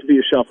 Playing, you have to be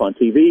yourself on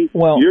TV.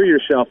 Well, you're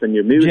yourself in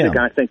your music. Jim.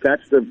 I think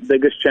that's the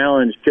biggest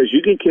challenge because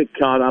you can get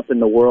caught up in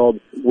the world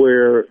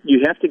where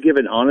you have to give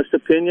an honest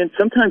opinion.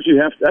 Sometimes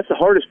that's the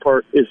hardest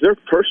part, is their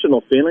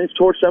personal feelings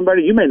towards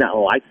somebody. You may not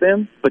like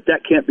them, but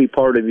that can't be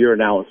part of your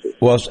analysis.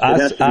 Well,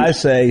 I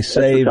say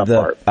save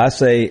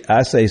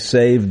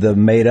the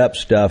made up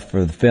stuff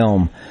for the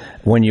film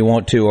when you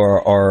want to,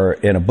 or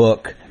in a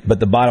book. But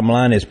the bottom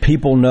line is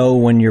people know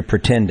when you're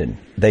pretending.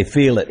 They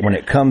feel it when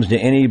it comes to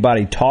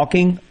anybody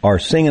talking or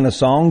singing a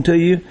song to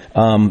you.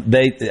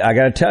 I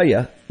got to tell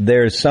you,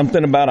 there's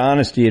something about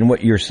honesty in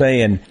what you're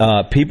saying.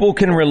 People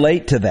can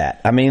relate to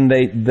that. I mean,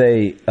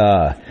 they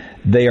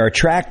are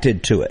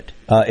attracted to it.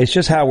 It's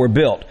just how we're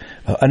built.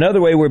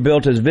 Another way we're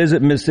built is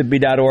visit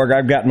Mississippi.org.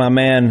 I've got my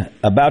man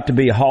about to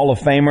be a Hall of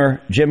Famer,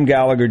 Jim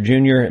Gallagher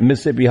Jr.,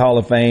 Mississippi Hall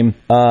of Fame.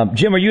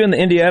 Jim, are you in the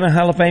Indiana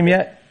Hall of Fame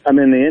yet? I'm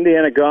in the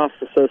Indiana Golf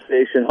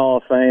Association Hall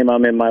of Fame.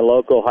 I'm in my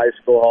local high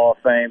school Hall of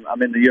Fame.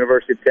 I'm in the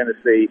University of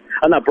Tennessee.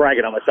 I'm not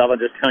bragging on myself. I'm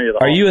just telling you the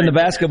Hall of Fame. Are you in the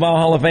Basketball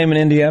Hall of Fame in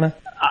Indiana?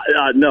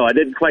 No, I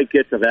didn't quite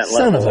get to that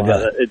Son level. of a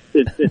gun.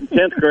 In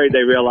 10th grade,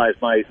 they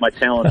realized my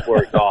talents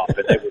were off,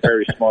 and they were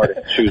very smart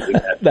at choosing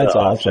that. That's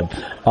awesome.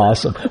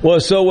 Awesome. Well,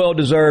 it's so well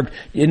deserved.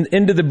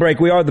 Into the break,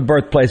 we are the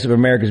birthplace of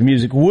America's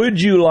music.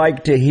 Would you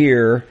like to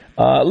hear,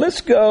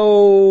 let's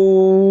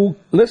go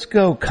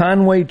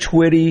Conway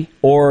Twitty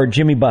or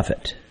Jimmy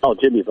Buffett? Oh,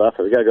 Jimmy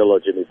Buffett. We got to go a little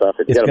Jimmy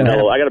Buffett. I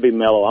got to be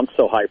mellow. I'm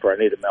so hyper. I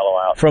need to mellow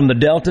out. From the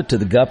Delta to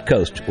the Gulf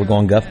Coast. We're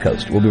going Gulf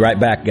Coast. We'll be right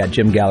back. Got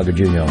Jim Gallagher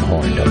Jr. on the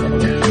horn. Don't run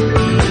away.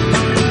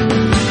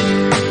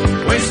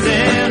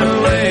 Wasting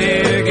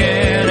away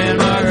again in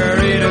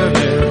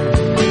Margaritaville.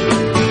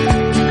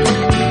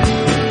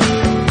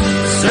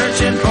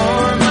 Searching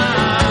for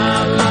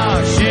my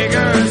lost sugar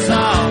and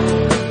salt.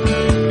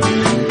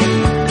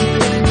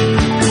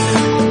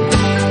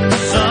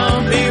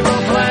 Some people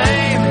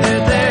claim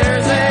that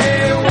there's a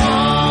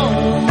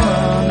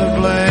woman to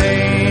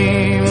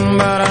blame,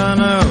 but I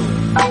know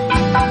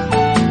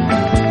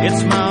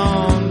it's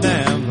my own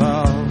damn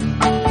fault.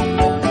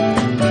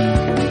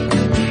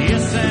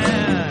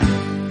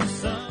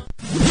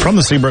 From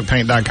the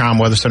SeabrookPaint.com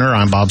Weather Center,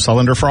 I'm Bob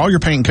Sullender. For all your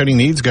paint and coating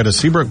needs, go to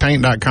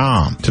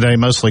SeabrookPaint.com. Today,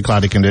 mostly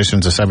cloudy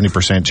conditions, a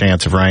 70%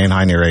 chance of rain,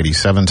 high near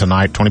 87.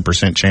 Tonight,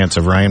 20% chance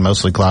of rain,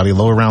 mostly cloudy,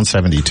 low around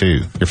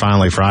 72. Your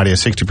finally Friday, a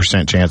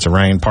 60% chance of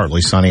rain,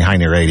 partly sunny, high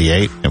near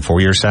 88. And for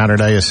your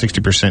Saturday, a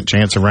 60%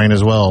 chance of rain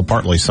as well,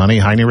 partly sunny,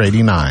 high near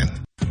 89.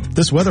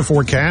 This weather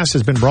forecast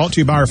has been brought to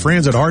you by our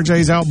friends at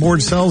RJ's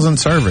Outboard Sales and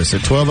Service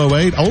at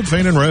 1208 Old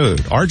Fannin Road.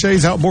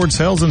 RJ's Outboard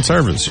Sales and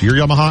Service, your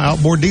Yamaha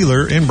outboard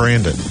dealer in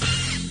Brandon.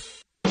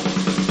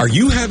 Are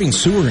you having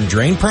sewer and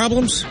drain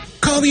problems?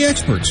 Call the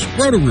experts,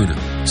 Roto-Rooter.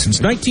 Since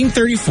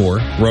 1934,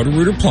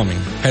 Roto-Rooter Plumbing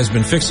has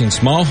been fixing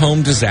small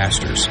home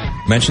disasters.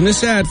 Mention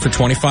this ad for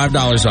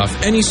 $25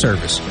 off any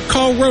service.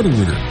 Call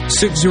Roto-Rooter,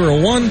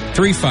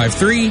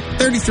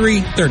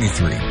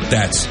 601-353-3333.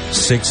 That's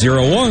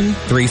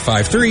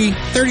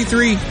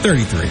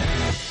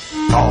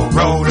 601-353-3333. Call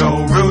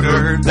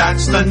Roto-Rooter,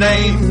 that's the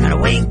name. And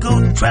away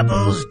go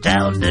troubles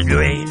down the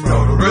drain.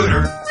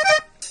 Roto-Rooter.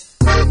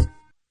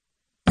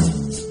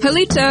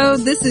 Halito,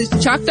 this is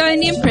Choctaw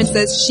Indian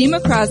Princess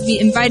Shima Crosby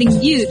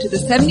inviting you to the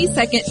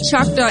 72nd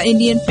Choctaw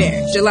Indian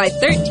Fair, July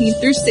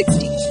 13th through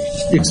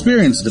 16th.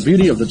 Experience the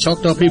beauty of the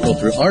Choctaw people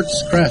through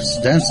arts,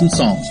 crafts, dance, and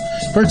song.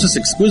 Purchase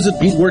exquisite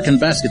beadwork and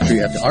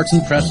basketry at the Arts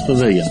and Crafts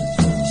Pavilion.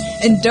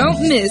 And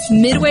don't miss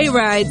Midway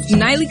Rides,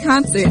 nightly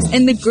concerts,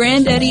 and the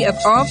granddaddy of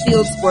all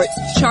field sports,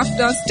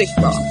 Choctaw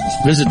Stickball.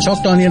 Visit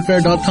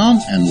ChoctawIndianFair.com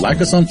and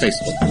like us on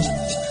Facebook.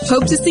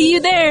 Hope to see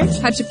you there.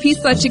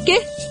 Hachapisa.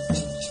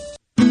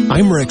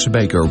 I'm Rex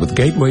Baker with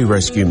Gateway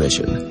Rescue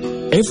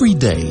Mission. Every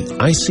day,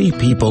 I see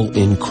people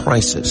in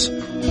crisis.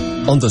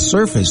 On the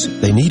surface,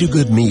 they need a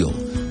good meal.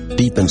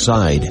 Deep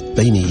inside,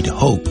 they need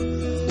hope.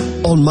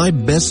 On my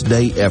best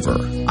day ever,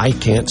 I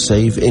can't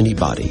save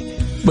anybody.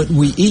 But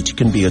we each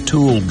can be a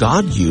tool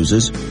God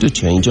uses to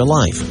change a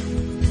life.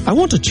 I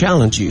want to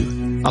challenge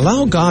you.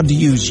 Allow God to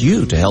use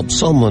you to help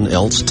someone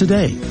else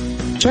today.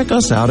 Check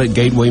us out at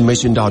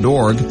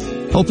gatewaymission.org,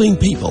 helping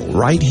people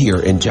right here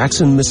in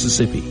Jackson,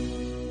 Mississippi.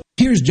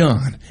 Here's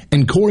John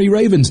and Corey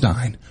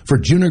Ravenstein for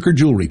Juniker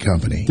Jewelry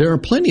Company. There are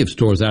plenty of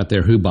stores out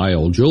there who buy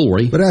old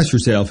jewelry. But ask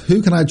yourself,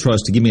 who can I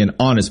trust to give me an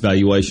honest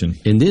valuation?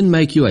 And then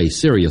make you a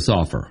serious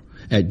offer.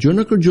 At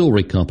Juniker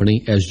Jewelry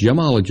Company, as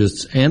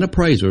gemologists and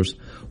appraisers,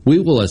 we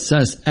will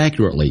assess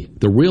accurately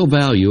the real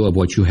value of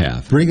what you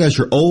have. Bring us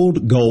your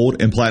old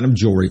gold and platinum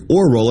jewelry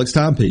or Rolex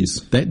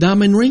timepiece. That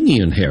diamond ring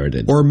you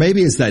inherited. Or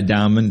maybe it's that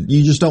diamond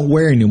you just don't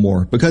wear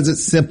anymore because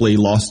it's simply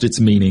lost its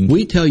meaning.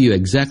 We tell you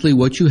exactly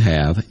what you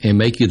have and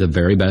make you the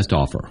very best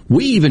offer.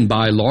 We even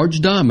buy large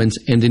diamonds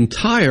and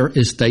entire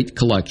estate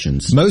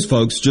collections. Most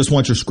folks just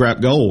want your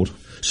scrap gold.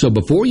 So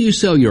before you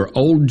sell your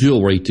old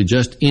jewelry to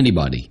just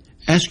anybody,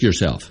 ask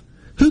yourself,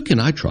 who can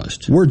I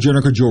trust? We're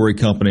Juniker Jewelry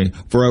Company.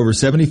 For over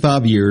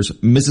 75 years,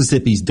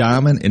 Mississippi's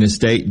diamond and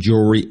estate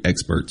jewelry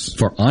experts.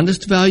 For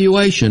honest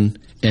valuation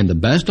and the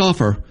best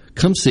offer,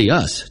 come see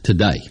us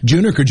today.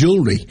 Juniker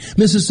Jewelry,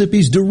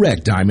 Mississippi's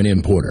direct diamond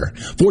importer.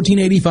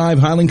 1485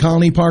 Highland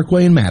Colony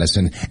Parkway in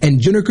Madison and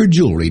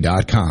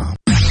JunikerJewelry.com.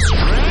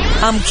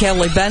 I'm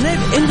Kelly Bennett,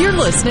 and you're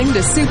listening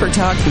to Super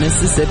Talk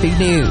Mississippi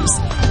News.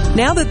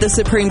 Now that the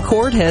Supreme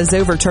Court has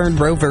overturned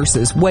Roe v.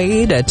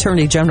 Wade,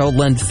 Attorney General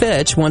Lynn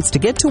Fitch wants to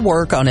get to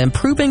work on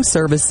improving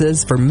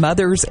services for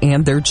mothers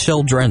and their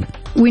children.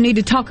 we need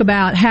to talk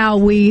about how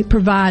we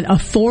provide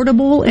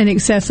affordable and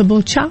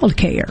accessible child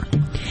care.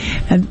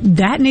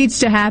 That needs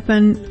to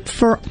happen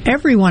for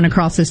everyone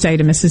across the state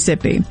of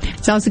Mississippi.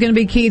 It's also going to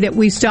be key that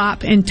we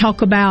stop and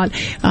talk about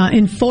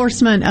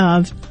enforcement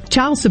of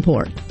child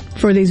support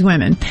for these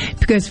women,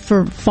 because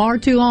for far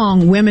too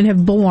long, women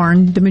have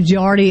borne the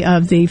majority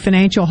of the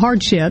financial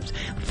hardships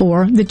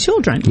for the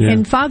children,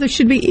 and fathers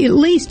should be at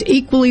least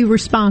equally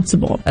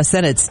responsible. A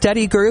Senate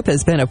study group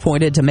has been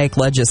appointed to make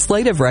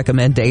legislative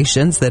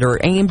recommendations that are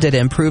aimed at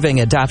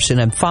improving adoption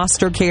and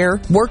foster care,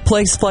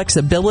 workplace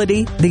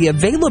flexibility, the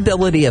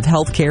availability of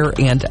health care,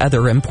 and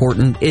other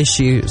important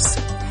issues.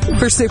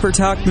 For Super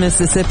Talk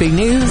Mississippi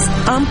News,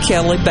 I'm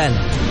Kelly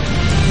Bennett.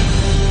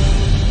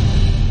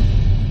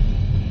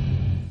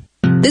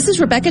 This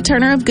is Rebecca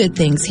Turner of Good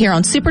Things here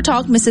on Super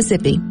Talk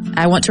Mississippi.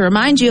 I want to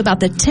remind you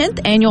about the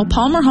 10th annual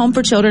Palmer Home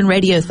for Children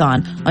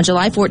Radiothon on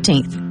July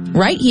 14th,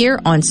 right here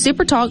on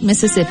Super Talk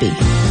Mississippi.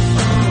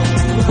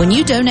 When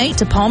you donate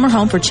to Palmer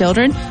Home for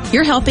Children,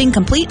 you're helping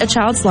complete a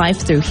child's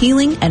life through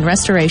healing and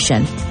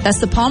restoration. That's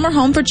the Palmer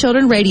Home for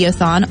Children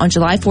Radiothon on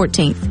July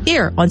 14th,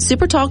 here on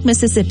Super Talk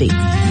Mississippi.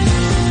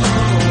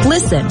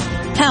 Listen,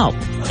 help,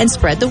 and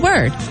spread the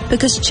word,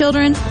 because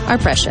children are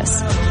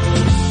precious.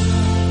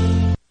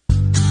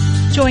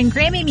 Join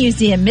Grammy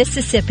Museum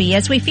Mississippi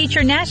as we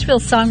feature Nashville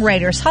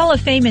Songwriters Hall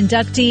of Fame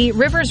inductee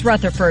Rivers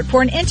Rutherford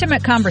for an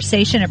intimate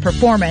conversation and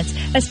performance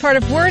as part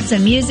of Words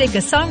and Music,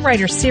 a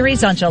songwriter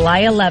series on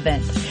July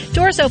 11th.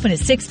 Doors open at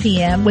 6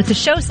 p.m. with the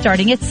show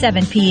starting at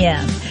 7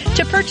 p.m.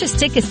 To purchase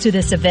tickets to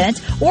this event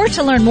or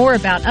to learn more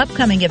about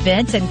upcoming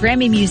events and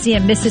Grammy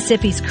Museum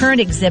Mississippi's current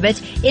exhibit,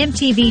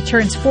 MTV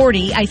Turns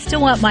 40, I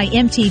Still Want My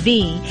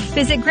MTV,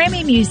 visit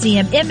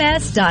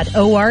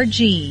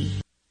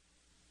GrammyMuseumMS.org.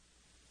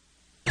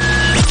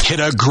 Hit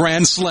a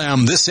grand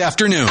slam this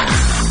afternoon.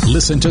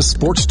 Listen to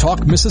Sports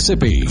Talk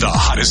Mississippi, the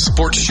hottest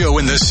sports show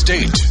in the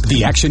state.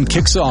 The action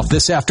kicks off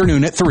this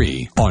afternoon at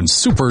 3 on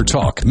Super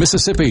Talk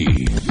Mississippi,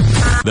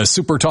 the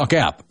Super Talk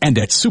app, and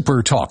at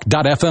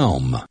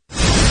supertalk.fm.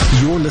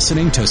 You're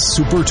listening to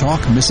Super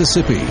Talk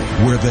Mississippi,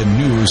 where the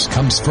news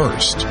comes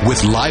first,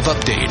 with live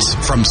updates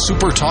from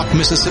Super Talk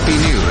Mississippi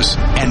News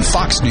and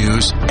Fox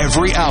News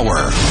every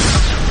hour.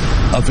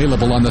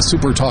 Available on the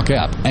Super Talk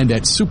app and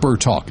at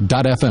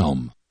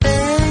supertalk.fm.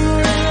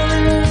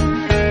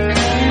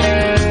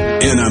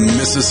 In a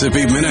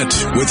Mississippi Minute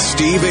with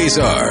Steve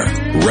Azar,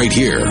 right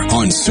here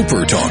on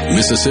Super Talk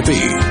Mississippi.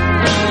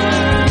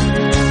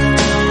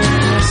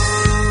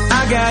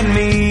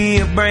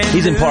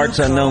 He's in parts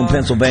unknown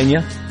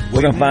Pennsylvania.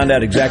 We're going to find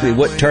out exactly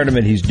what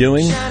tournament he's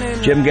doing.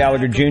 Jim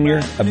Gallagher Jr.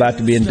 about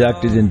to be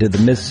inducted into the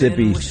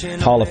Mississippi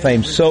Hall of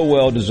Fame. So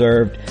well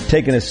deserved.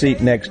 Taking a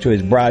seat next to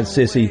his bride,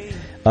 Sissy.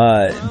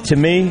 To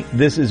me,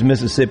 this is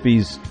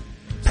Mississippi's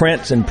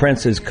Prince and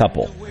Princess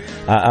couple.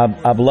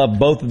 I've loved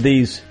both of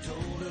these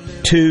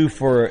two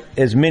for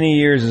as many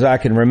years as I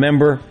can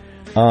remember.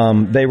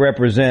 They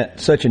represent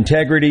such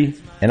integrity,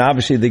 and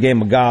obviously the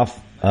game of golf.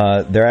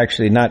 They're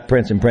actually not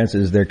prince and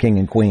princess; they're king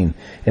and queen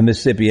in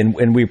Mississippi,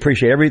 and we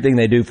appreciate everything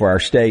they do for our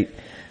state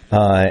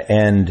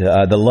and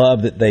the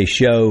love that they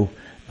show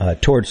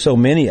towards so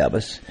many of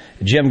us.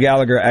 Jim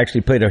Gallagher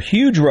actually played a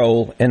huge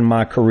role in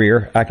my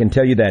career. I can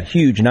tell you that.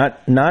 Huge,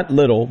 not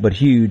little, but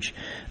huge.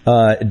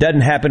 It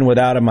doesn't happen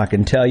without him, I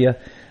can tell you.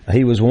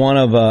 He was one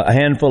of a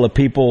handful of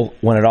people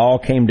when it all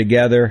came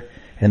together,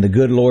 and the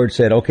good Lord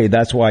said, okay,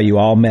 that's why you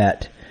all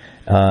met.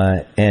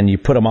 And you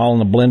put them all in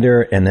the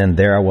blender, and then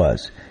there I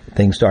was.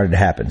 Things started to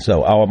happen.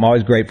 So I'm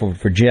always grateful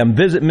for Jim.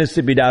 Visit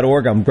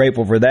Mississippi.org. I'm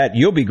grateful for that.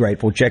 You'll be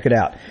grateful. Check it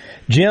out.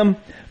 Jim,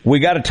 we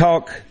got to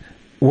talk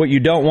what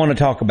you don't want to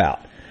talk about.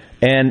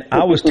 And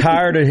I was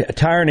tired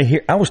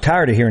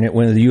of hearing it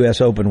when the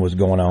U.S. Open was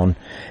going on.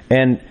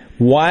 And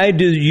why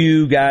do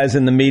you guys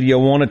in the media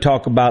want to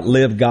talk about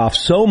LIV Golf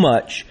so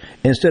much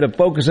instead of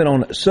focusing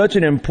on such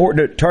an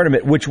important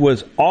tournament, which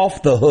was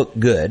off the hook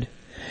good?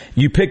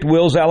 You picked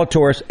Will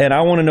Zalatoris, and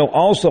I want to know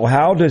also,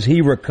 how does he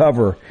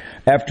recover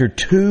after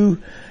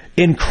two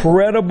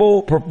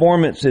incredible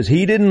performances?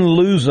 He didn't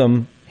lose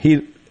them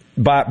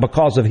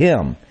because of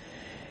him.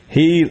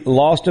 He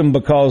lost them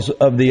because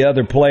of the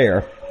other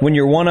player. When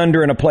you're one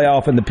under in a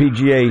playoff in the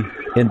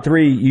PGA in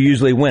 3, you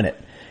usually win it.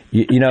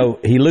 You know,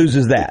 he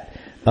loses that.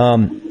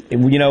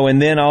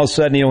 And then all of a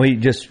sudden, he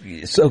just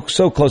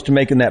so close to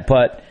making that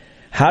putt.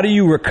 How do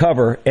you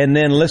recover? And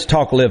then let's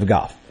talk LIV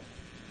Golf.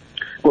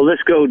 Well,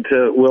 let's go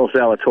to Will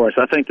Zalatoris.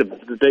 I think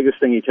the biggest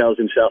thing he tells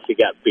himself, he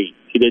got beat.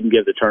 He didn't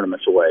give the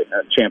tournaments away,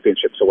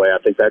 championships away. I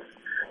think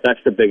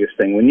that's the biggest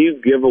thing. When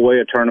you give away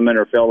a tournament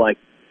or feel like,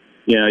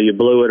 you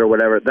blew it or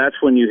whatever, that's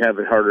when you have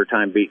a harder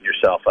time beating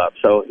yourself up.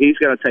 So he's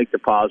got to take the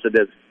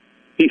positive.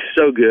 He's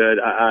so good.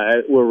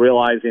 We're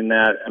realizing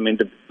that. I mean,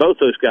 both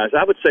those guys,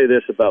 I would say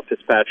this about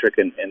Fitzpatrick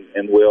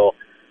and Will.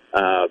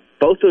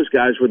 Both those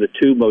guys were the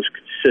two most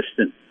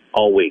consistent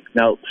all week.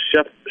 Now,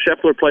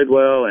 Scheffler played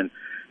well, and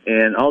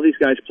all these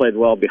guys played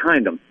well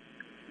behind him.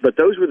 But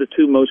those were the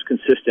two most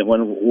consistent.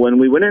 When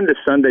we went into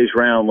Sunday's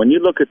round, when you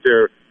look at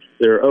their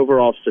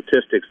overall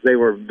statistics, they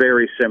were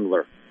very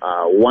similar.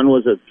 One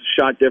was a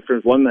shot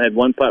difference. One had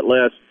one putt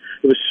less.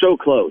 It was so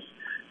close.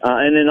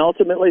 And then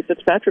ultimately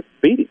Fitzpatrick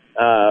beat him.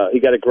 He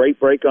got a great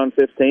break on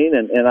 15,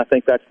 and I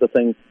think that's the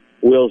thing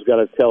Will's got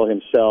to tell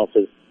himself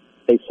is,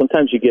 hey,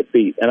 sometimes you get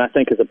beat. And I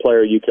think as a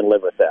player you can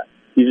live with that.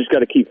 You just got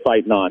to keep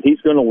fighting on. He's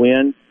going to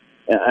win,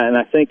 and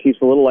I think he's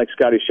a little like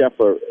Scotty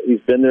Scheffler. He's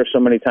been there so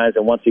many times,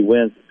 and once he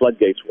wins, the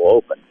floodgates will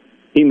open.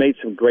 He made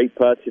some great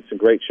putts, hit some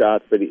great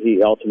shots, but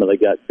he ultimately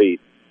got beat.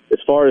 As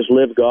far as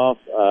live golf,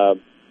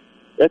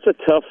 that's a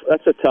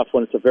tough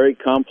one. It's a very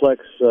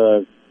complex,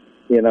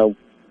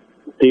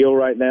 deal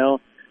right now.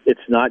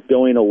 It's not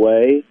going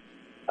away.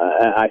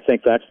 I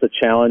think that's the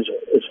challenge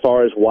as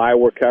far as why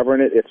we're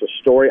covering it. It's a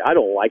story. I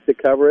don't like to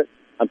cover it.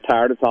 I'm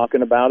tired of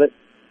talking about it,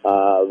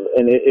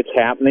 and it's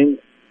happening.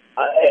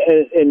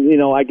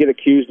 I get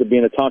accused of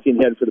being a talking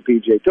head for the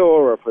PGA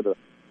Tour or for the,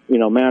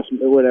 mass,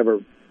 whatever,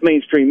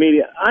 mainstream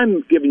media.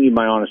 I'm giving you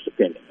my honest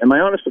opinion, and my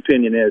honest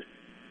opinion is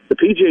the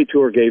PGA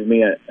Tour gave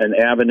me an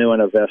avenue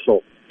and a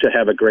vessel to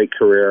have a great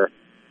career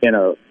in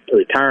a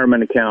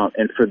retirement account,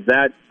 and for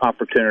that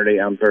opportunity,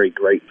 I'm very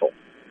grateful.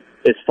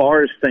 As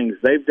far as things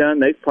they've done,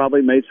 they've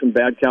probably made some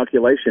bad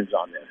calculations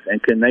on this,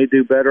 and can they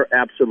do better?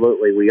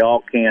 Absolutely, we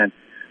all can.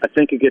 I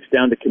think it gets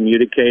down to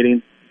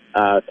communicating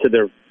to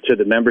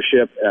the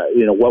membership,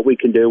 what we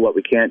can do, what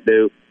we can't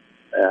do,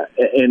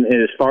 and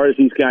as far as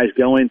these guys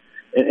going,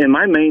 and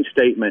my main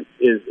statement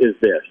is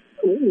this: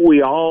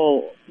 we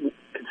all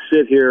could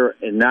sit here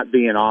and not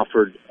being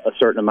offered a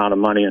certain amount of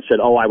money and said,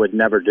 "Oh, I would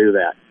never do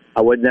that.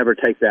 I would never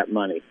take that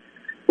money."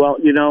 Well,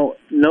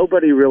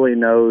 nobody really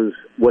knows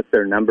what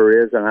their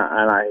number is, and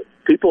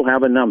people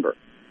have a number.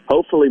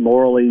 Hopefully,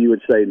 morally, you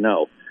would say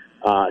no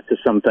to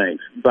some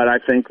things. But I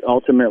think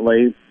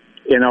ultimately,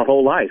 in our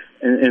whole life,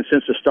 and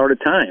since the start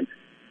of time,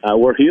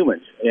 we're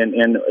humans,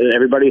 and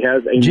everybody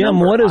has a Jim,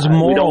 number. what does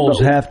morals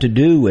have to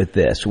do with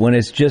this when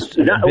it's just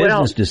a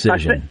business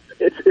decision?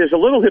 It's a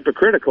little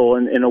hypocritical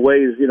in a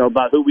ways,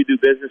 about who we do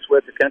business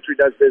with. The country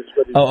does business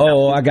with.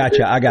 I got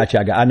you.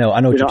 I know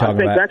what you're talking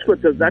about. I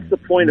think that's the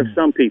point of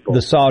some people.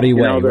 The Saudi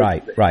way,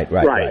 right.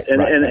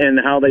 And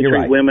how they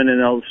treat women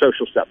and all the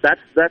social stuff.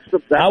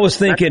 I was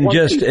thinking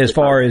just as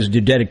far as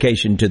the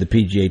dedication to the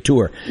PGA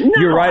Tour. No,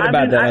 you're right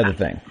about that other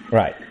thing,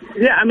 right?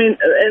 Yeah,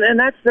 and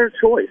that's their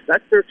choice.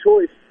 That's their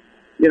choice.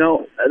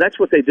 That's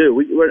what they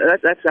do.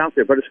 That's out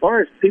there. But as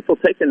far as people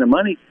taking the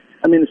money,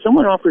 if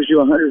someone offers you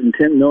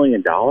 $110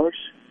 million,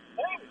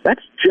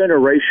 that's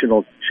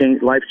generational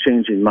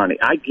life-changing money.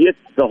 I get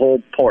the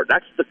whole part.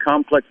 That's the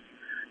complex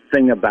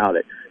thing about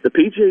it. The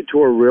PGA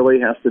Tour really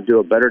has to do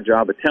a better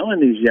job of telling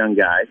these young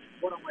guys,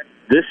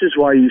 this is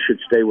why you should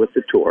stay with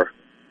the tour.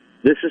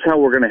 This is how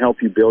we're going to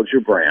help you build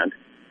your brand.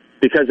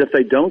 Because if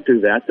they don't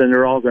do that, then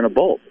they're all going to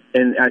bolt.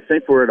 And I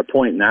think we're at a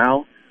point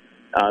now,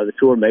 the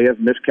tour may have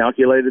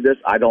miscalculated this.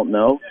 I don't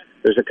know.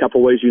 There's a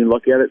couple ways you can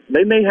look at it.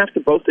 They may have to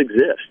both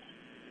exist.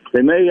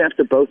 They may have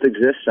to both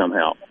exist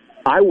somehow.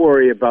 I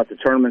worry about the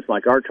tournaments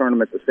like our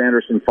tournament, the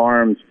Sanderson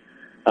Farms.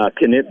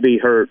 Can it be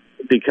hurt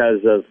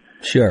because of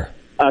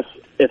us?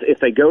 If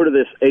they go to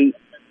this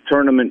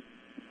 8-tournament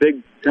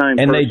big-time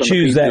and they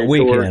choose that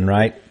weekend,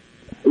 right?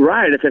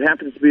 Right. If it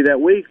happens to be that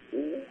week,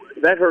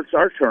 that hurts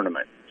our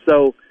tournament.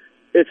 So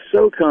it's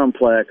so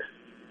complex.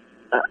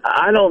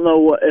 I don't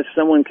know if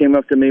someone came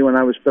up to me when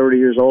I was 30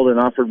 years old and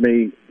offered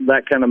me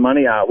that kind of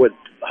money, I would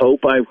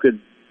hope I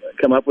could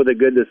come up with a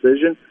good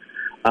decision.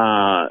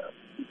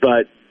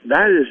 But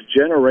that is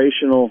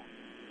generational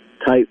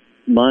type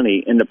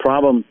money. And the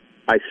problem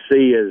I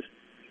see is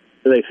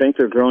they think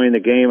they're growing the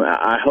game.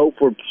 I hope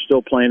we're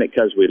still playing it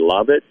because we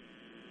love it.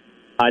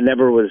 I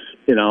never was,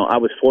 I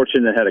was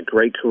fortunate to have a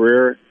great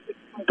career,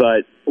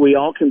 but we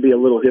all can be a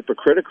little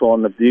hypocritical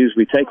on the views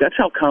we take. That's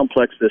how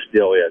complex this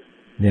deal is.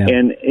 Yeah.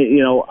 And,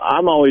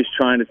 I'm always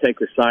trying to take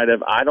the side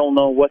of, I don't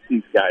know what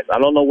these guys, I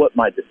don't know what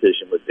my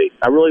decision would be.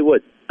 I really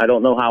would. I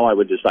don't know how I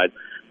would decide.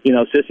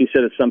 Sissy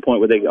said at some point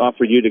where they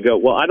offer you to go,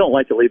 well, I don't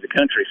like to leave the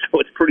country, so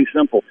it's pretty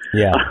simple.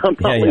 Yeah. I'm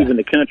not leaving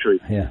the country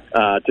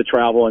to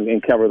travel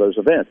and cover those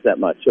events that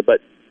much. But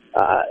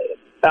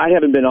I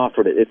haven't been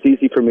offered it. It's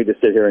easy for me to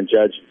sit here and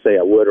judge and say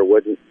I would or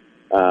wouldn't,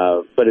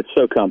 but it's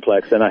so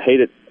complex, and I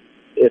hate it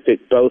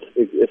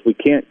if we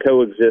can't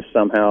coexist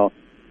somehow,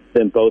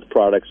 then both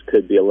products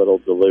could be a little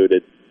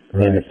diluted,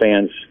 and the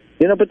fans,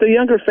 but the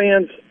younger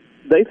fans,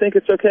 they think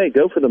it's okay.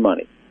 Go for the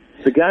money.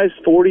 The guy's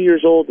 40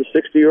 years old, the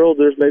 60-year-old,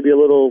 there's maybe a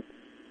little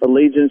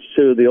allegiance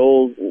to the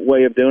old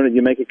way of doing it.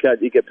 You make a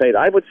cut, you get paid.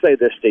 I would say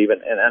this,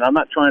 Stephen, and I'm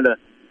not trying to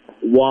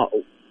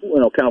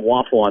kind of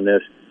waffle on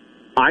this.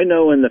 I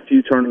know in the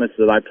few tournaments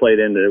that I played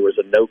in, there was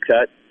a no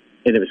cut,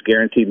 and it was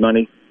guaranteed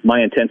money.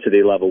 My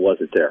intensity level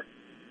wasn't there.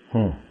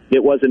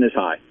 It wasn't as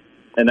high,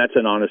 and that's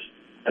an honest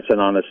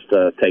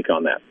take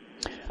on that.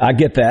 I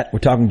get that. We're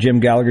talking Jim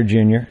Gallagher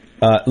Jr.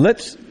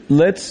 Let's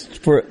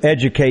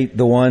educate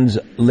the ones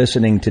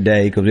listening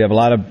today, because we have a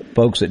lot of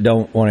folks that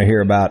don't want to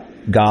hear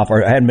about golf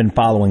or hadn't been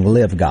following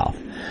Live Golf.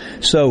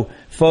 So,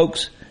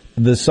 folks,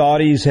 the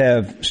Saudis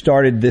have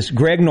started this.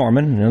 Greg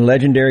Norman, a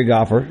legendary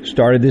golfer,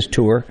 started this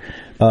tour.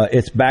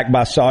 It's backed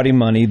by Saudi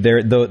money.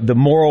 The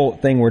moral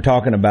thing we're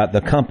talking about,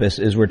 the compass,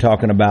 is we're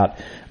talking about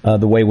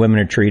the way women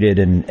are treated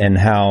and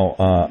how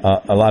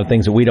a lot of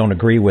things that we don't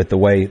agree with, the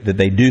way that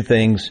they do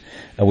things,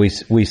 we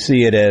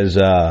see it as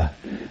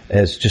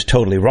just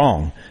totally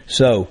wrong.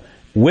 So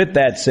with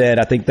that said,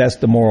 I think that's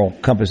the moral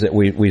compass that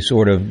we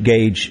sort of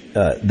gauge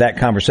that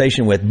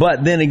conversation with.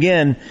 But then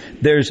again,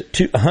 there's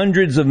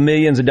hundreds of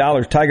millions of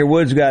dollars. Tiger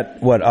Woods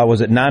got,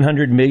 was it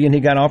 $900 million he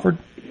got offered?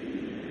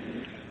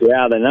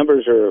 Yeah, the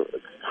numbers are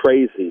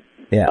crazy.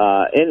 Yeah.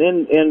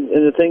 And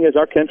the thing is,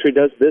 our country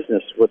does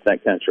business with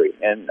that country,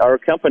 and our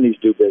companies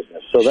do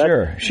business. So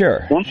that's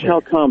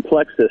how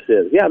complex this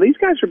is. Yeah, these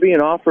guys are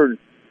being offered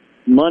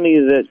money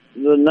that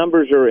the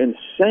numbers are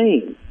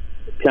insane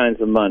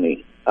kinds of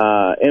money.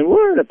 And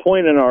we're at a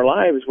point in our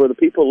lives where the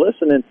people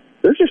listening,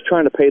 they're just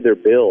trying to pay their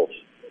bills.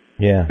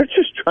 Yeah, they're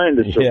just trying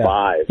to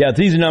survive. Yeah,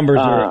 these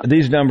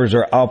numbers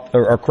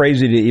are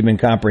crazy to even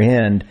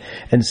comprehend.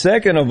 And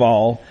second of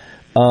all,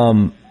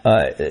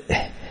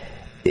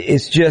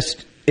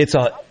 it's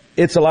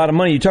a lot of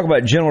money. You talk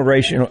about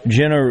generational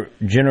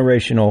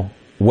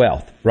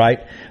wealth, right?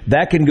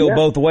 That can go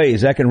both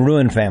ways. That can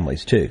ruin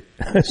families too.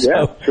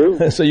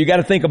 True. So you got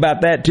to think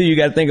about that too. You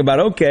got to think about,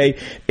 okay,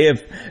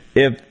 if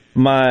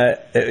my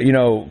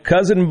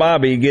cousin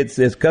Bobby gets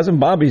this, cousin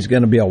Bobby's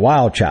going to be a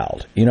wild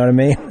child. You know what I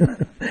mean?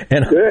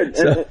 Good.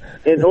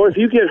 And or if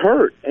you get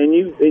hurt and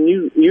you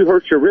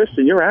hurt your wrist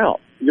and you're out,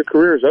 your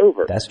career is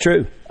over. That's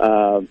true.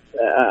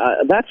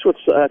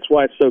 That's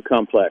why it's so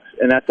complex,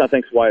 and I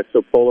think why it's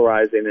so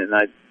polarizing. And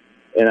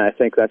I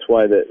think that's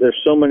why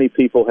there's so many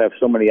people have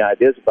so many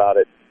ideas about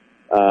it.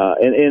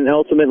 And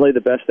ultimately,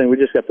 the best thing, we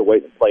just have to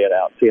wait and play it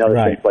out, see how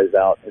this thing plays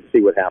out, and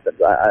see what happens.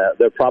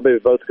 They're probably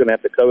both going to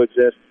have to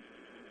coexist.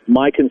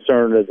 My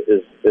concern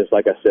is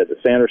like I said, the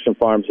Sanderson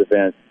Farms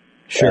event.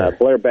 Sure.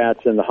 Blair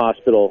Batson, the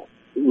hospital,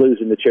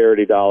 losing the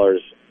charity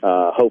dollars.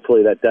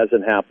 Hopefully that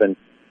doesn't happen,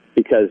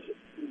 because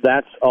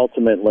that's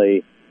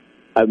ultimately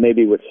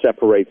maybe what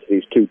separates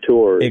these two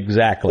tours.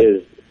 Exactly.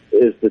 Is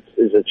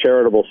a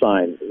charitable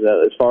sign.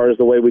 As far as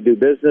the way we do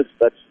business,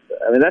 that's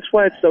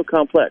why it's so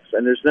complex.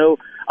 And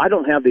I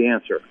don't have the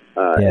answer,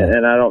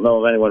 and I don't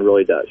know if anyone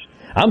really does.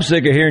 I'm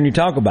sick of hearing you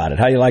talk about it.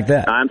 How you like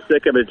that? I'm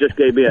sick of it. It just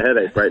gave me a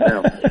headache right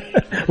now.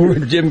 We're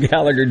with Jim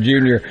Gallagher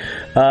Jr.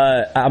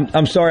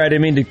 I'm sorry, I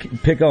didn't mean to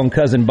pick on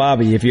cousin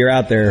Bobby. If you're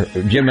out there,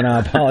 Jim and I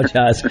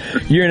apologize.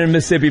 You're in a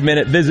Mississippi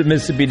Minute. Visit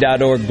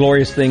Mississippi.org.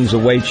 Glorious things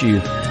await you.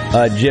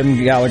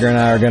 Jim Gallagher and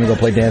I are going to go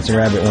play Dancing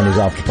Rabbit when he's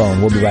off the phone.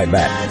 We'll be right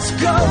back. It's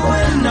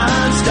going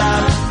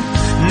non-stop.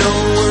 No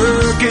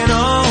work and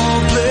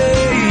all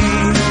play.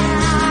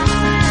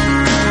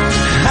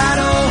 I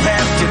don't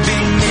have to be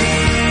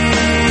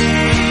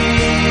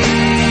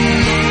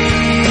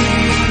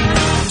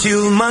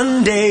till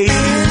Monday. I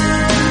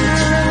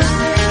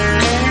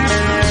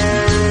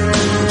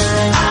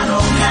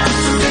don't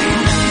have to be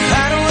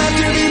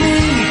me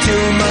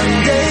till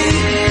Monday.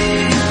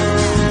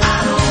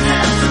 I don't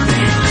have to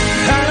be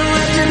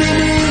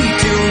me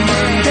till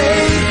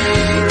Monday.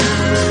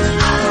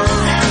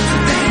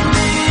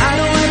 I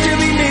don't have to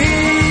be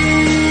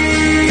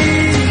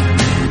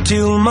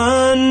till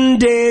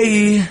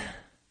Monday.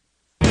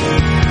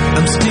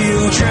 I'm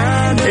still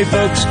trying to. Hey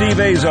folks, Steve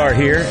Azar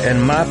here,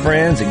 and my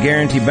friends at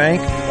Guarantee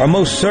Bank are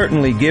most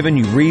certainly giving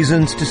you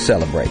reasons to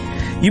celebrate.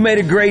 You made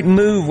a great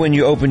move when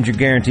you opened your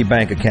Guarantee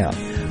Bank account.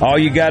 All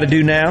you got to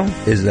do now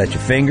is let your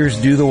fingers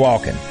do the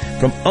walking.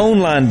 From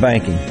online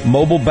banking,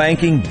 mobile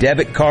banking,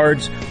 debit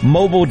cards,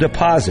 mobile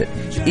deposit,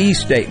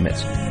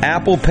 e-statements,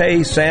 Apple Pay,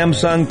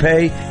 Samsung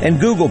Pay, and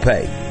Google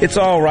Pay. It's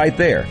all right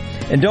there.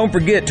 And don't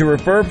forget to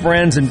refer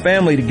friends and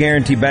family to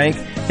Guarantee Bank,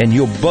 and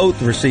you'll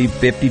both receive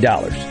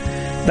 $50.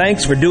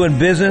 Thanks for doing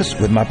business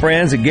with my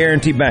friends at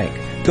Guarantee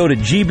Bank. Go to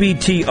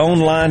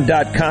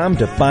gbtonline.com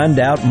to find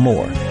out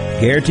more.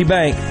 Guarantee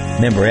Bank,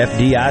 member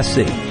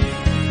FDIC.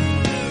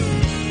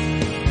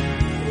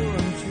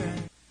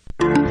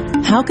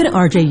 How can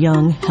RJ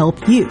Young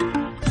help you?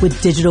 With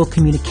digital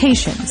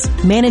communications,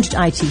 managed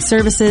IT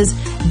services,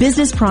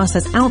 business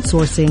process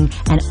outsourcing,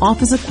 and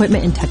office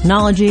equipment and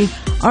technology,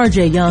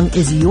 RJ Young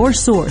is your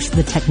source for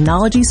the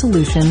technology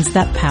solutions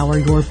that power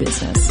your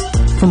business.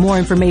 For more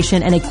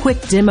information and a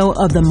quick demo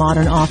of the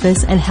modern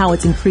office and how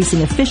it's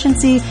increasing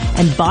efficiency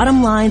and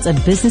bottom lines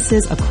of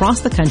businesses across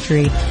the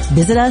country,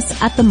 visit us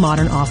at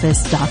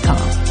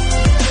themodernoffice.com.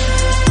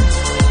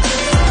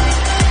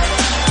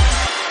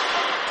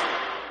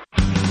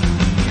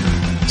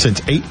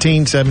 Since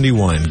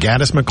 1871,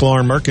 Gaddis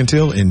McLaurin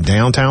Mercantile in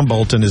downtown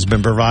Bolton has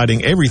been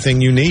providing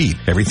everything you need.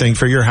 Everything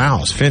for your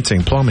house,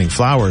 fencing, plumbing,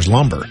 flowers,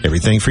 lumber.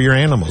 Everything for your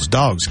animals,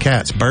 dogs,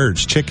 cats,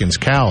 birds, chickens,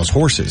 cows,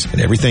 horses, and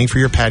everything for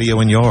your patio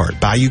and yard.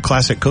 Bayou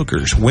Classic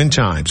cookers, wind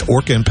chimes,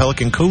 Orca and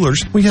Pelican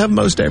coolers. We have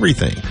most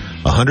everything.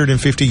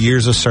 150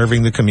 years of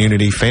serving the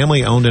community,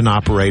 family owned and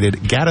operated.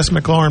 Gaddis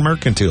McLaurin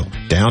Mercantile,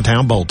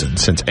 downtown Bolton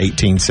since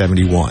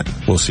 1871.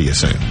 We'll see you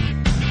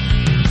soon.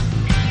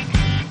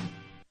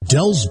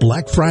 Dell's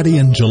Black Friday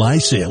and July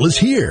sale is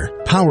here.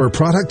 Power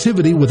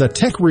productivity with a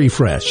tech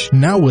refresh.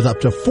 Now with up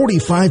to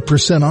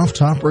 45% off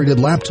top-rated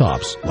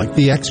laptops like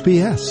the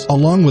XPS,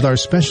 along with our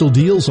special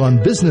deals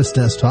on business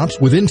desktops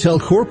with Intel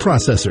Core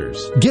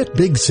processors. Get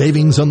big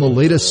savings on the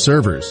latest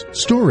servers,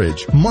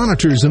 storage,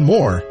 monitors, and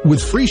more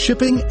with free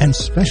shipping and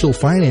special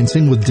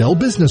financing with Dell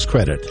Business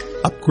Credit.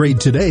 Upgrade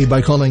today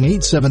by calling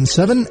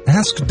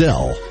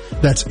 877-ASK-DELL.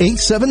 That's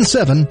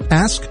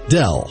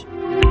 877-ASK-DELL.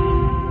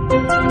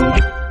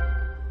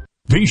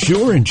 Be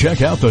sure and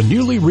check out the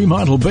newly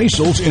remodeled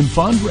Basil's in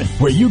Fondren,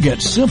 where you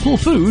get simple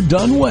food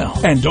done well.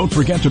 And don't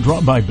forget to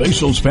drop by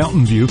Basil's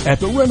Fountain View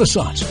at the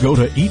Renaissance. Go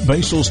to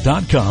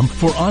eatbasils.com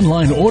for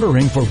online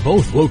ordering for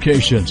both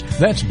locations.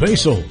 That's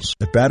Basil's.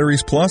 At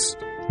Batteries Plus,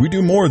 we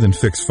do more than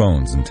fix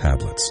phones and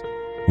tablets.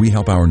 We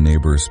help our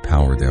neighbors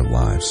power their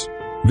lives.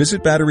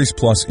 Visit Batteries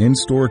Plus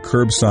in-store,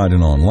 curbside,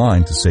 and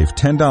online to save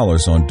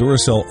 $10 on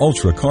Duracell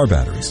Ultra car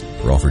batteries.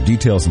 For offer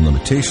details and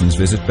limitations,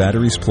 visit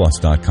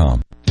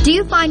batteriesplus.com. Do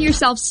you find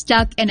yourself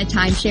stuck in a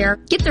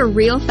timeshare? Get the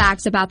real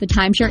facts about the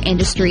timeshare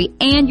industry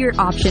and your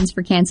options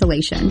for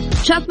cancellation.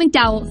 Chuck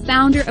McDowell,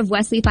 founder of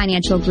Wesley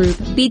Financial Group,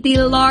 beat the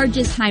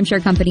largest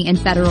timeshare company in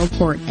federal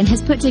court and has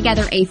put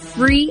together a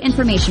free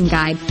information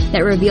guide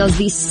that reveals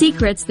the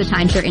secrets the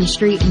timeshare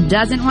industry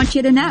doesn't want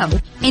you to know,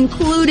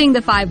 including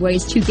the 5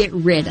 ways to get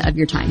rid of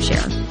your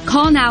timeshare.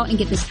 Call now and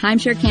get this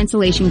timeshare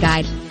cancellation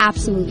guide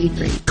absolutely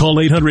free. Call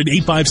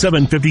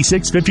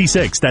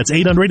 800-857-5656. That's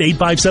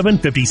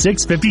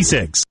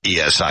 800-857-5656.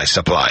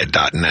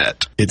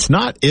 ESISupply.net. It's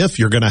not if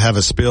you're going to have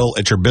a spill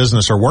at your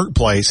business or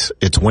workplace,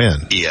 it's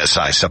when.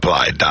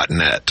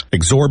 ESISupply.net.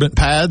 Exorbitant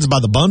pads by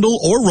the bundle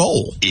or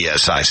roll.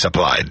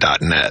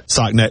 ESISupply.net.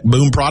 Sockneck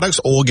boom products,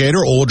 Oil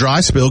Gator, Oil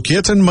Dry, spill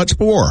kits, and much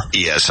more.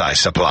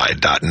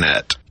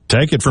 ESISupply.net.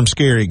 Take it from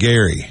Scary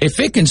Gary. If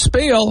it can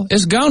spill,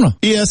 it's gonna.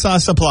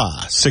 ESI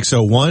Supply,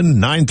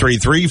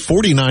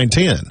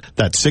 601-933-4910.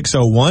 That's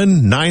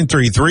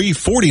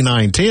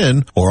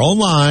 601-933-4910 or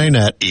online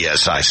at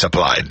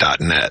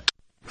ESISupply.net.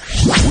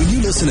 When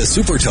you listen to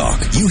Super Talk,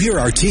 you hear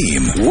our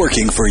team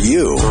working for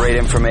you. Great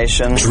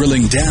information.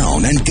 Drilling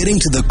down and getting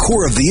to the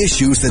core of the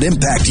issues that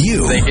impact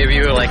you. They give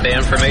you like the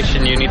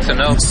information you need to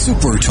know.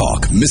 Super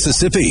Talk,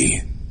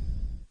 Mississippi.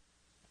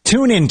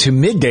 Tune in to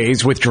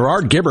Middays with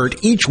Gerard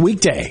Gibbert each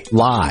weekday,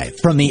 live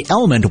from the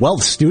Element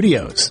Wealth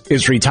Studios.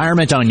 Is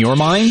retirement on your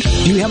mind?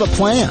 Do you have a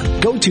plan?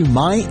 Go to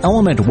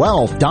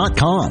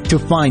myelementwealth.com to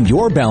find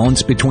your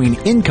balance between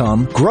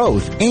income,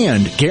 growth,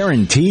 and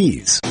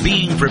guarantees.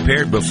 Being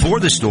prepared before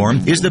the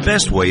storm is the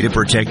best way to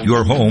protect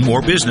your home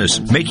or business.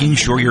 Making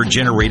sure your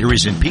generator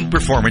is in peak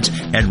performance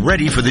and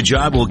ready for the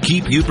job will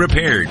keep you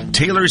prepared.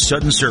 Taylor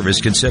Sudden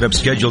Service can set up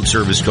scheduled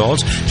service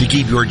calls to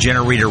keep your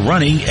generator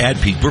running at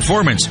peak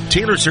performance.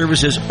 Taylor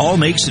services all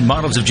makes and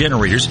models of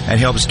generators and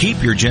helps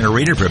keep your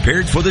generator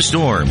prepared for the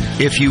storm.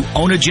 If you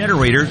own a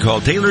generator,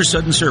 call Taylor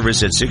Sudden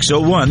Service at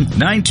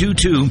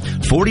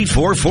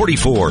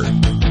 601-922-4444.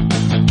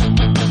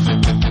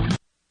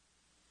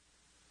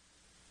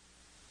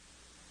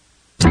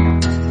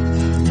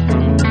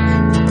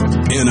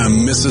 In a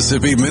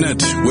Mississippi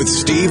Minute with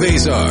Steve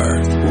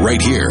Azar, right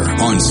here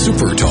on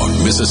Super Talk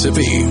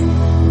Mississippi.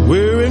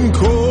 We're in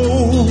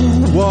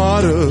cold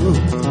water.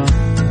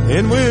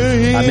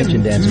 I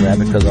mentioned Dancing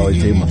Rabbit because I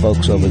always do. My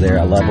folks over there,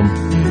 I love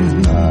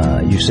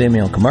them. You see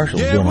me on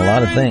commercials doing a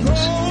lot of things,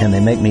 and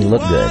they make me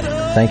look good.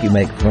 Thank you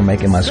for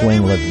making my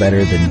swing look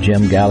better than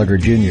Jim Gallagher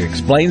Jr.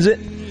 explains it,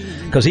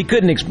 because he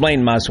couldn't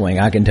explain my swing,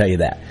 I can tell you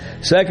that.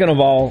 Second of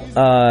all,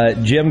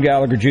 Jim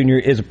Gallagher Jr.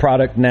 is a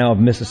product now of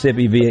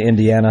Mississippi via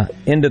Indiana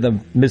into the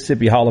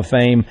Mississippi Hall of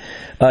Fame.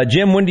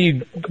 Jim, when do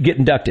you get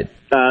inducted?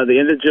 The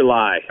end of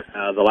July,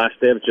 the last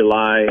day of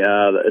July.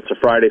 It's a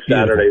Friday,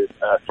 Saturday.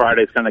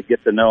 Friday's kind of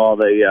get to know all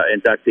the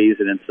inductees,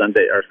 and then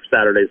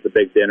Saturday's the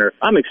big dinner.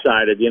 I'm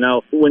excited. You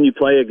know, when you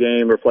play a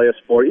game or play a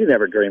sport, you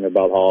never dream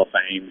about Hall of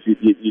Fames.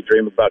 You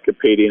dream about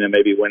competing and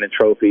maybe winning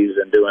trophies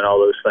and doing all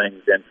those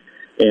things.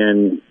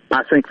 And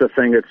I think the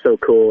thing that's so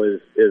cool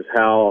is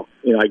how,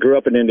 you know, I grew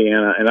up in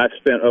Indiana, and I've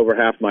spent over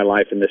half my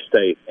life in this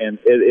state, and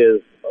it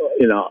is,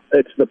 you know,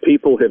 it's the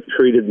people have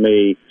treated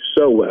me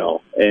so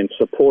well and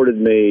supported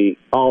me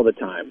all the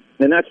time.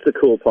 And that's the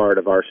cool part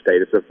of our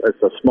state. It's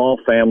a small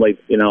family,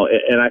 you know,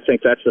 and I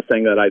think that's the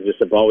thing that I just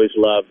have always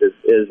loved is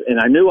and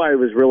I knew I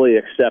was really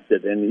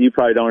accepted. And you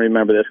probably don't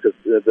remember this because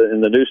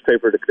in the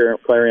newspaper, the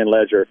Clarion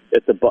Ledger,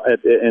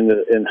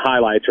 in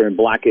highlights or in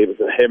black, it was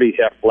a heavy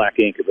black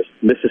ink. It was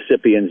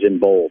Mississippians in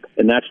bold,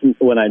 and that's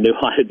when I knew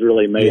I had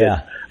really made it.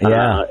 Yeah. And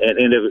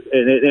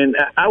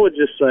I would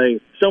just say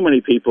so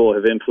many people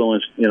have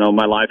influenced, you know,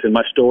 my life and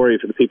my story.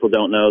 For the people who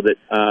don't know that,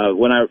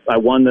 when I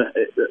won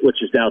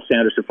which is now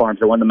Sanderson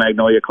Farms, I won the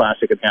Magnolia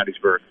Classic in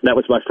Hattiesburg. That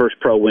was my first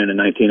pro win in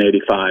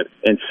 1985.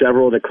 And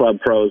several of the club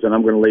pros, and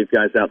I'm going to leave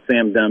guys out,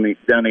 Sam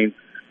Dunning,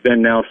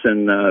 Ben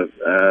Nelson,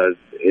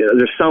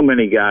 there's so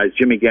many guys,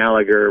 Jimmy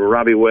Gallagher,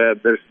 Robbie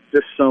Webb, there's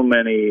just so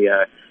many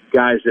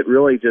guys that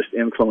really just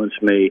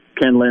influenced me.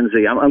 Ken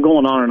Lindsay, I'm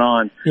going on and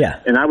on. Yeah.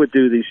 And I would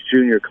do these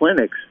junior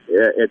clinics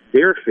at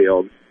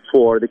Deerfield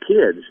for the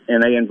kids,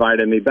 and they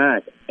invited me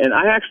back. And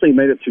I actually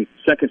made it through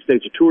second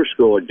stage of tour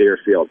school at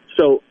Deerfield.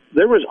 So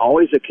there was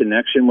always a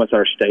connection with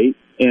our state,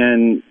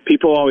 and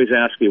people always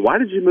ask me, why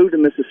did you move to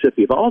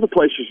Mississippi? Of all the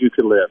places you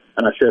could live.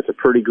 And I said, it's a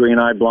pretty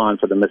green-eyed blonde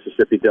for the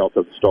Mississippi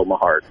Delta that stole my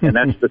heart. And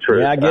that's the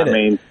truth. Yeah, I get it.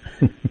 mean,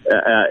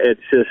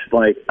 it's just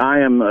like, I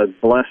am a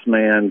blessed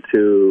man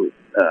to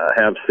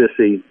have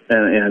Sissy,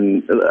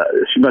 and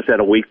she must have had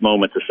a weak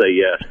moment to say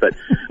yes. But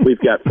we've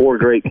got 4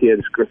 great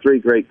kids, 3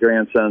 great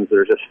grandsons that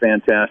are just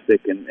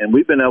fantastic, and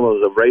we've been able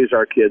to raise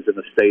our kids in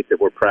a state that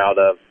we're proud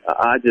of.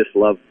 I just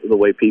love the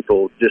way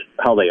people, just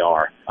how they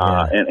are,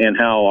 and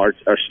how our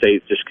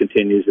state just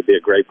continues to be a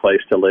great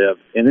place to live.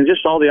 And then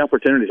just all the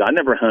opportunities. I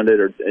never hunted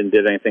and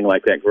did anything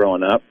like that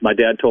growing up. My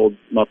dad told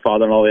my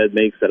father-in-law, Ed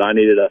Meeks, that I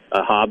needed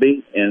a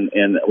hobby,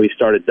 and we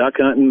started duck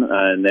hunting,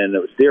 and then it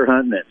was deer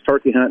hunting, and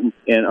turkey hunting,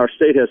 and our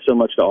state has so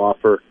much to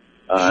offer.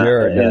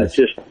 Sure, it and does. it's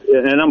just,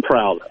 and I'm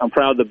proud. I'm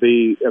proud to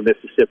be a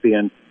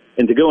Mississippian,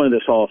 and to go into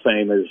this Hall of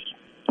Fame is,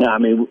 I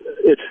mean,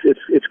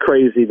 it's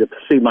crazy to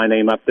see my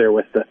name up there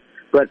with the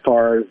Brett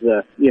Favre's,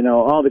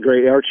 all the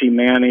great Archie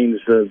Mannings.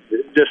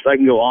 Just I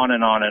can go on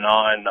and on and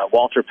on.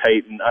 Walter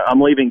Payton.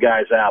 I'm leaving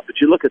guys out, but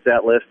you look at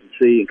that list and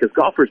see, because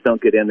golfers don't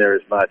get in there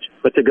as much.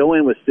 But to go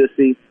in with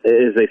Sissy,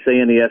 as they say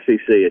in the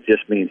SEC, it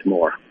just means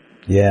more.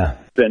 Yeah.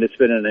 It's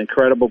been an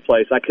incredible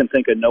place. I can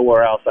think of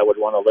nowhere else I would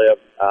want to live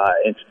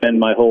and spend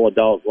my whole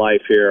adult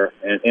life here,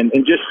 and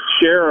just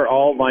share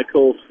all my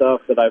cool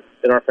stuff that our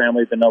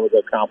family's been able to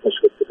accomplish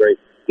with the great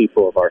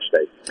people of our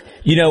state.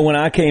 You know, when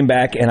I came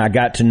back and I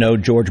got to know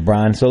George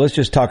Bryan, so let's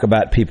just talk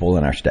about people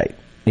in our state.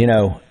 You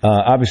know,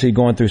 obviously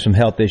going through some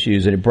health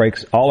issues, and it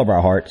breaks all of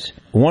our hearts.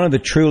 One of the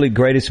truly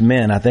greatest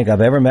men I think I've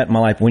ever met in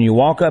my life. When you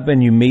walk up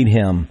and you meet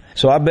him,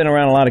 so I've been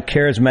around a lot of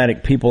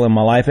charismatic people in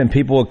my life, and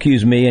people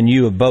accuse me and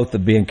you of both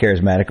of being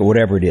charismatic or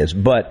whatever it is.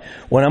 But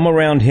when I'm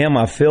around him,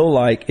 I feel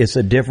like it's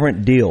a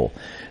different deal.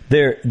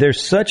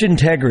 There's such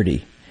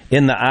integrity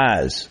in the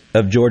eyes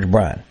of George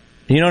Bryan.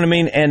 You know what I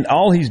mean? And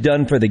all he's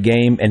done for the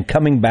game, and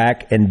coming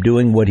back and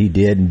doing what he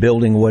did and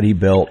building what he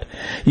built.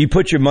 You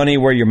put your money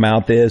where your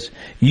mouth is.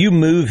 You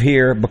move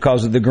here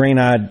because of the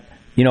green-eyed,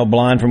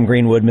 blonde from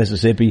Greenwood,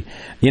 Mississippi.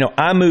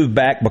 I moved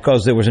back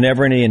because there was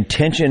never any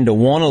intention to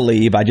want to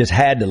leave. I just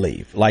had to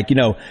leave. Like,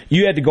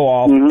 you had to go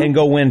off and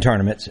go win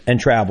tournaments and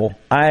travel.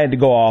 I had to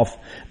go off,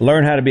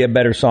 learn how to be a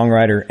better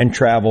songwriter and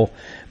travel.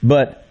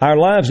 But our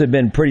lives have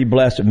been pretty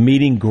blessed of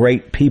meeting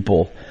great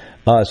people.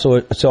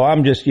 So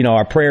I'm just,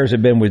 our prayers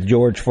have been with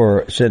George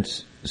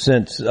since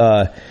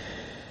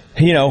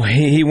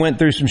he went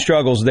through some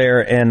struggles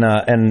there,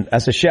 and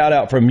that's a shout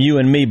out from you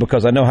and me,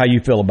 because I know how you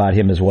feel about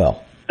him as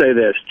well. Say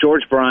this,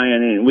 George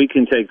Bryan, and we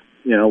can take,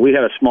 we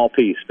had a small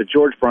piece, but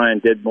George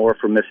Bryan did more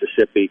for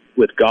Mississippi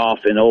with golf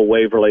and Old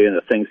Waverly and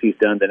the things he's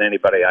done than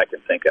anybody I can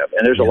think of.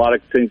 And there's a lot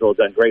of people who have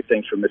done great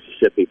things for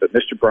Mississippi, but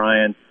Mr.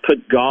 Bryan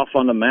put golf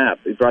on the map.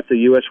 He brought the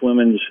U.S.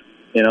 Women's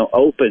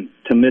Open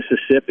to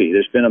Mississippi.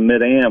 There's been a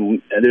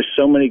Mid-Am. There's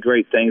so many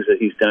great things that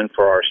he's done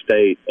for our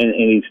state, and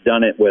he's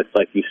done it with,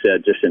 like you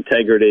said, just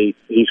integrity.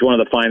 He's one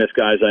of the finest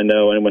guys I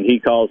know, and when he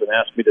calls and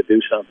asks me to do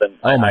something,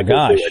 oh my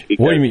gosh,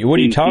 what do you mean? What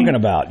are you talking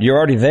about? You're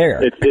already there.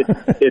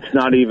 It's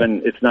not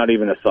even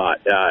a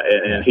thought,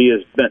 and he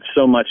has meant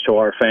so much to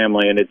our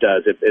family, and it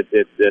does.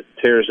 It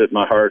tears at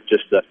my heart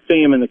just to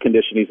see him in the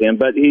condition he's in.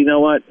 But you know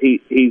what?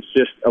 He's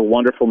just a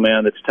wonderful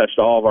man that's touched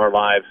all of our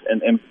lives,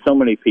 and so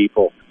many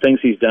people. Things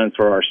he's done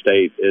for our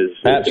state is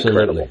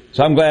absolutely incredible.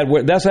 So I'm glad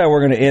that's how we're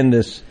going to end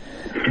this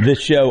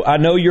show. I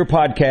know your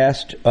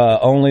podcast,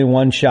 Only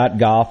One Shot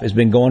Golf, has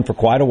been going for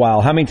quite a while.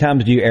 How many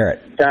times do you air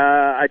it?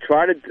 I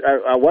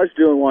was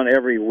doing one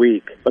every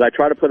week, but I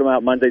try to put them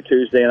out Monday,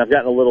 Tuesday, and I've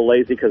gotten a little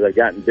lazy because I've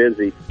gotten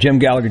busy. Jim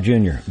Gallagher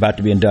Jr., about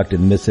to be inducted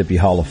in the Mississippi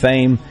Hall of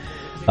Fame.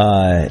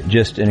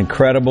 Just an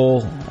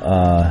incredible,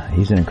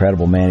 he's an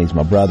incredible man. He's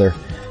my brother.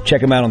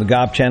 Check him out on the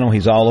Golf Channel.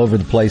 He's all over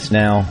the place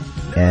now.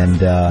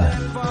 And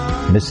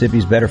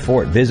Mississippi's better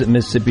for it. Visit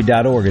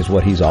Mississippi.org is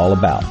what he's all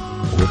about.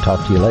 We'll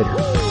talk to you later.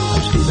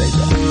 I'm Steve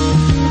Azar.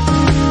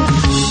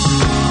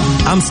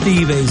 I'm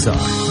Steve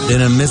Azar.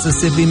 In a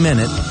Mississippi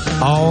Minute,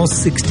 all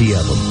 60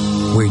 of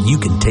them, where you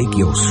can take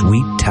your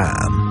sweet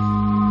time.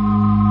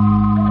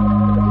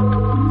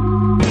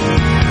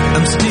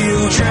 I'm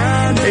still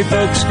trying to... Hey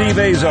folks, Steve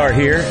Azar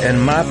here,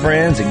 and my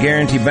friends at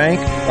Guarantee Bank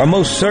are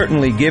most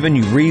certainly giving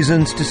you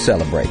reasons to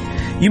celebrate.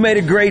 You made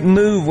a great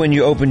move when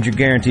you opened your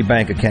Guarantee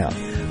Bank account.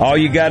 All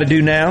you got to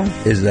do now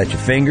is let your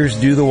fingers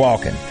do the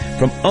walking.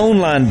 From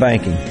online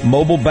banking,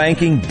 mobile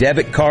banking,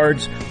 debit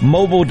cards,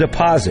 mobile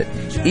deposit,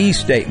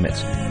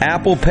 e-statements,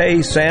 Apple Pay,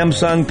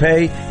 Samsung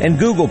Pay, and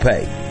Google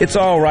Pay. It's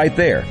all right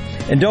there.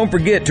 And don't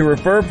forget to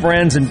refer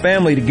friends and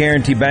family to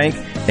Guarantee Bank,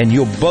 and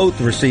you'll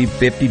both receive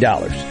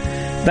 $50.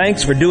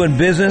 Thanks for doing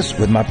business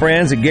with my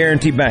friends at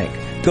Guarantee Bank.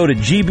 Go to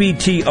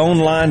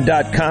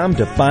gbtonline.com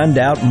to find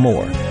out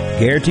more.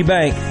 Guarantee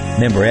Bank,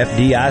 member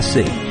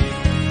FDIC.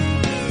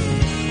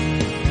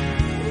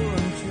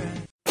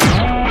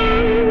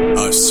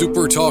 A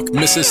SuperTalk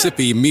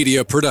Mississippi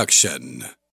media production.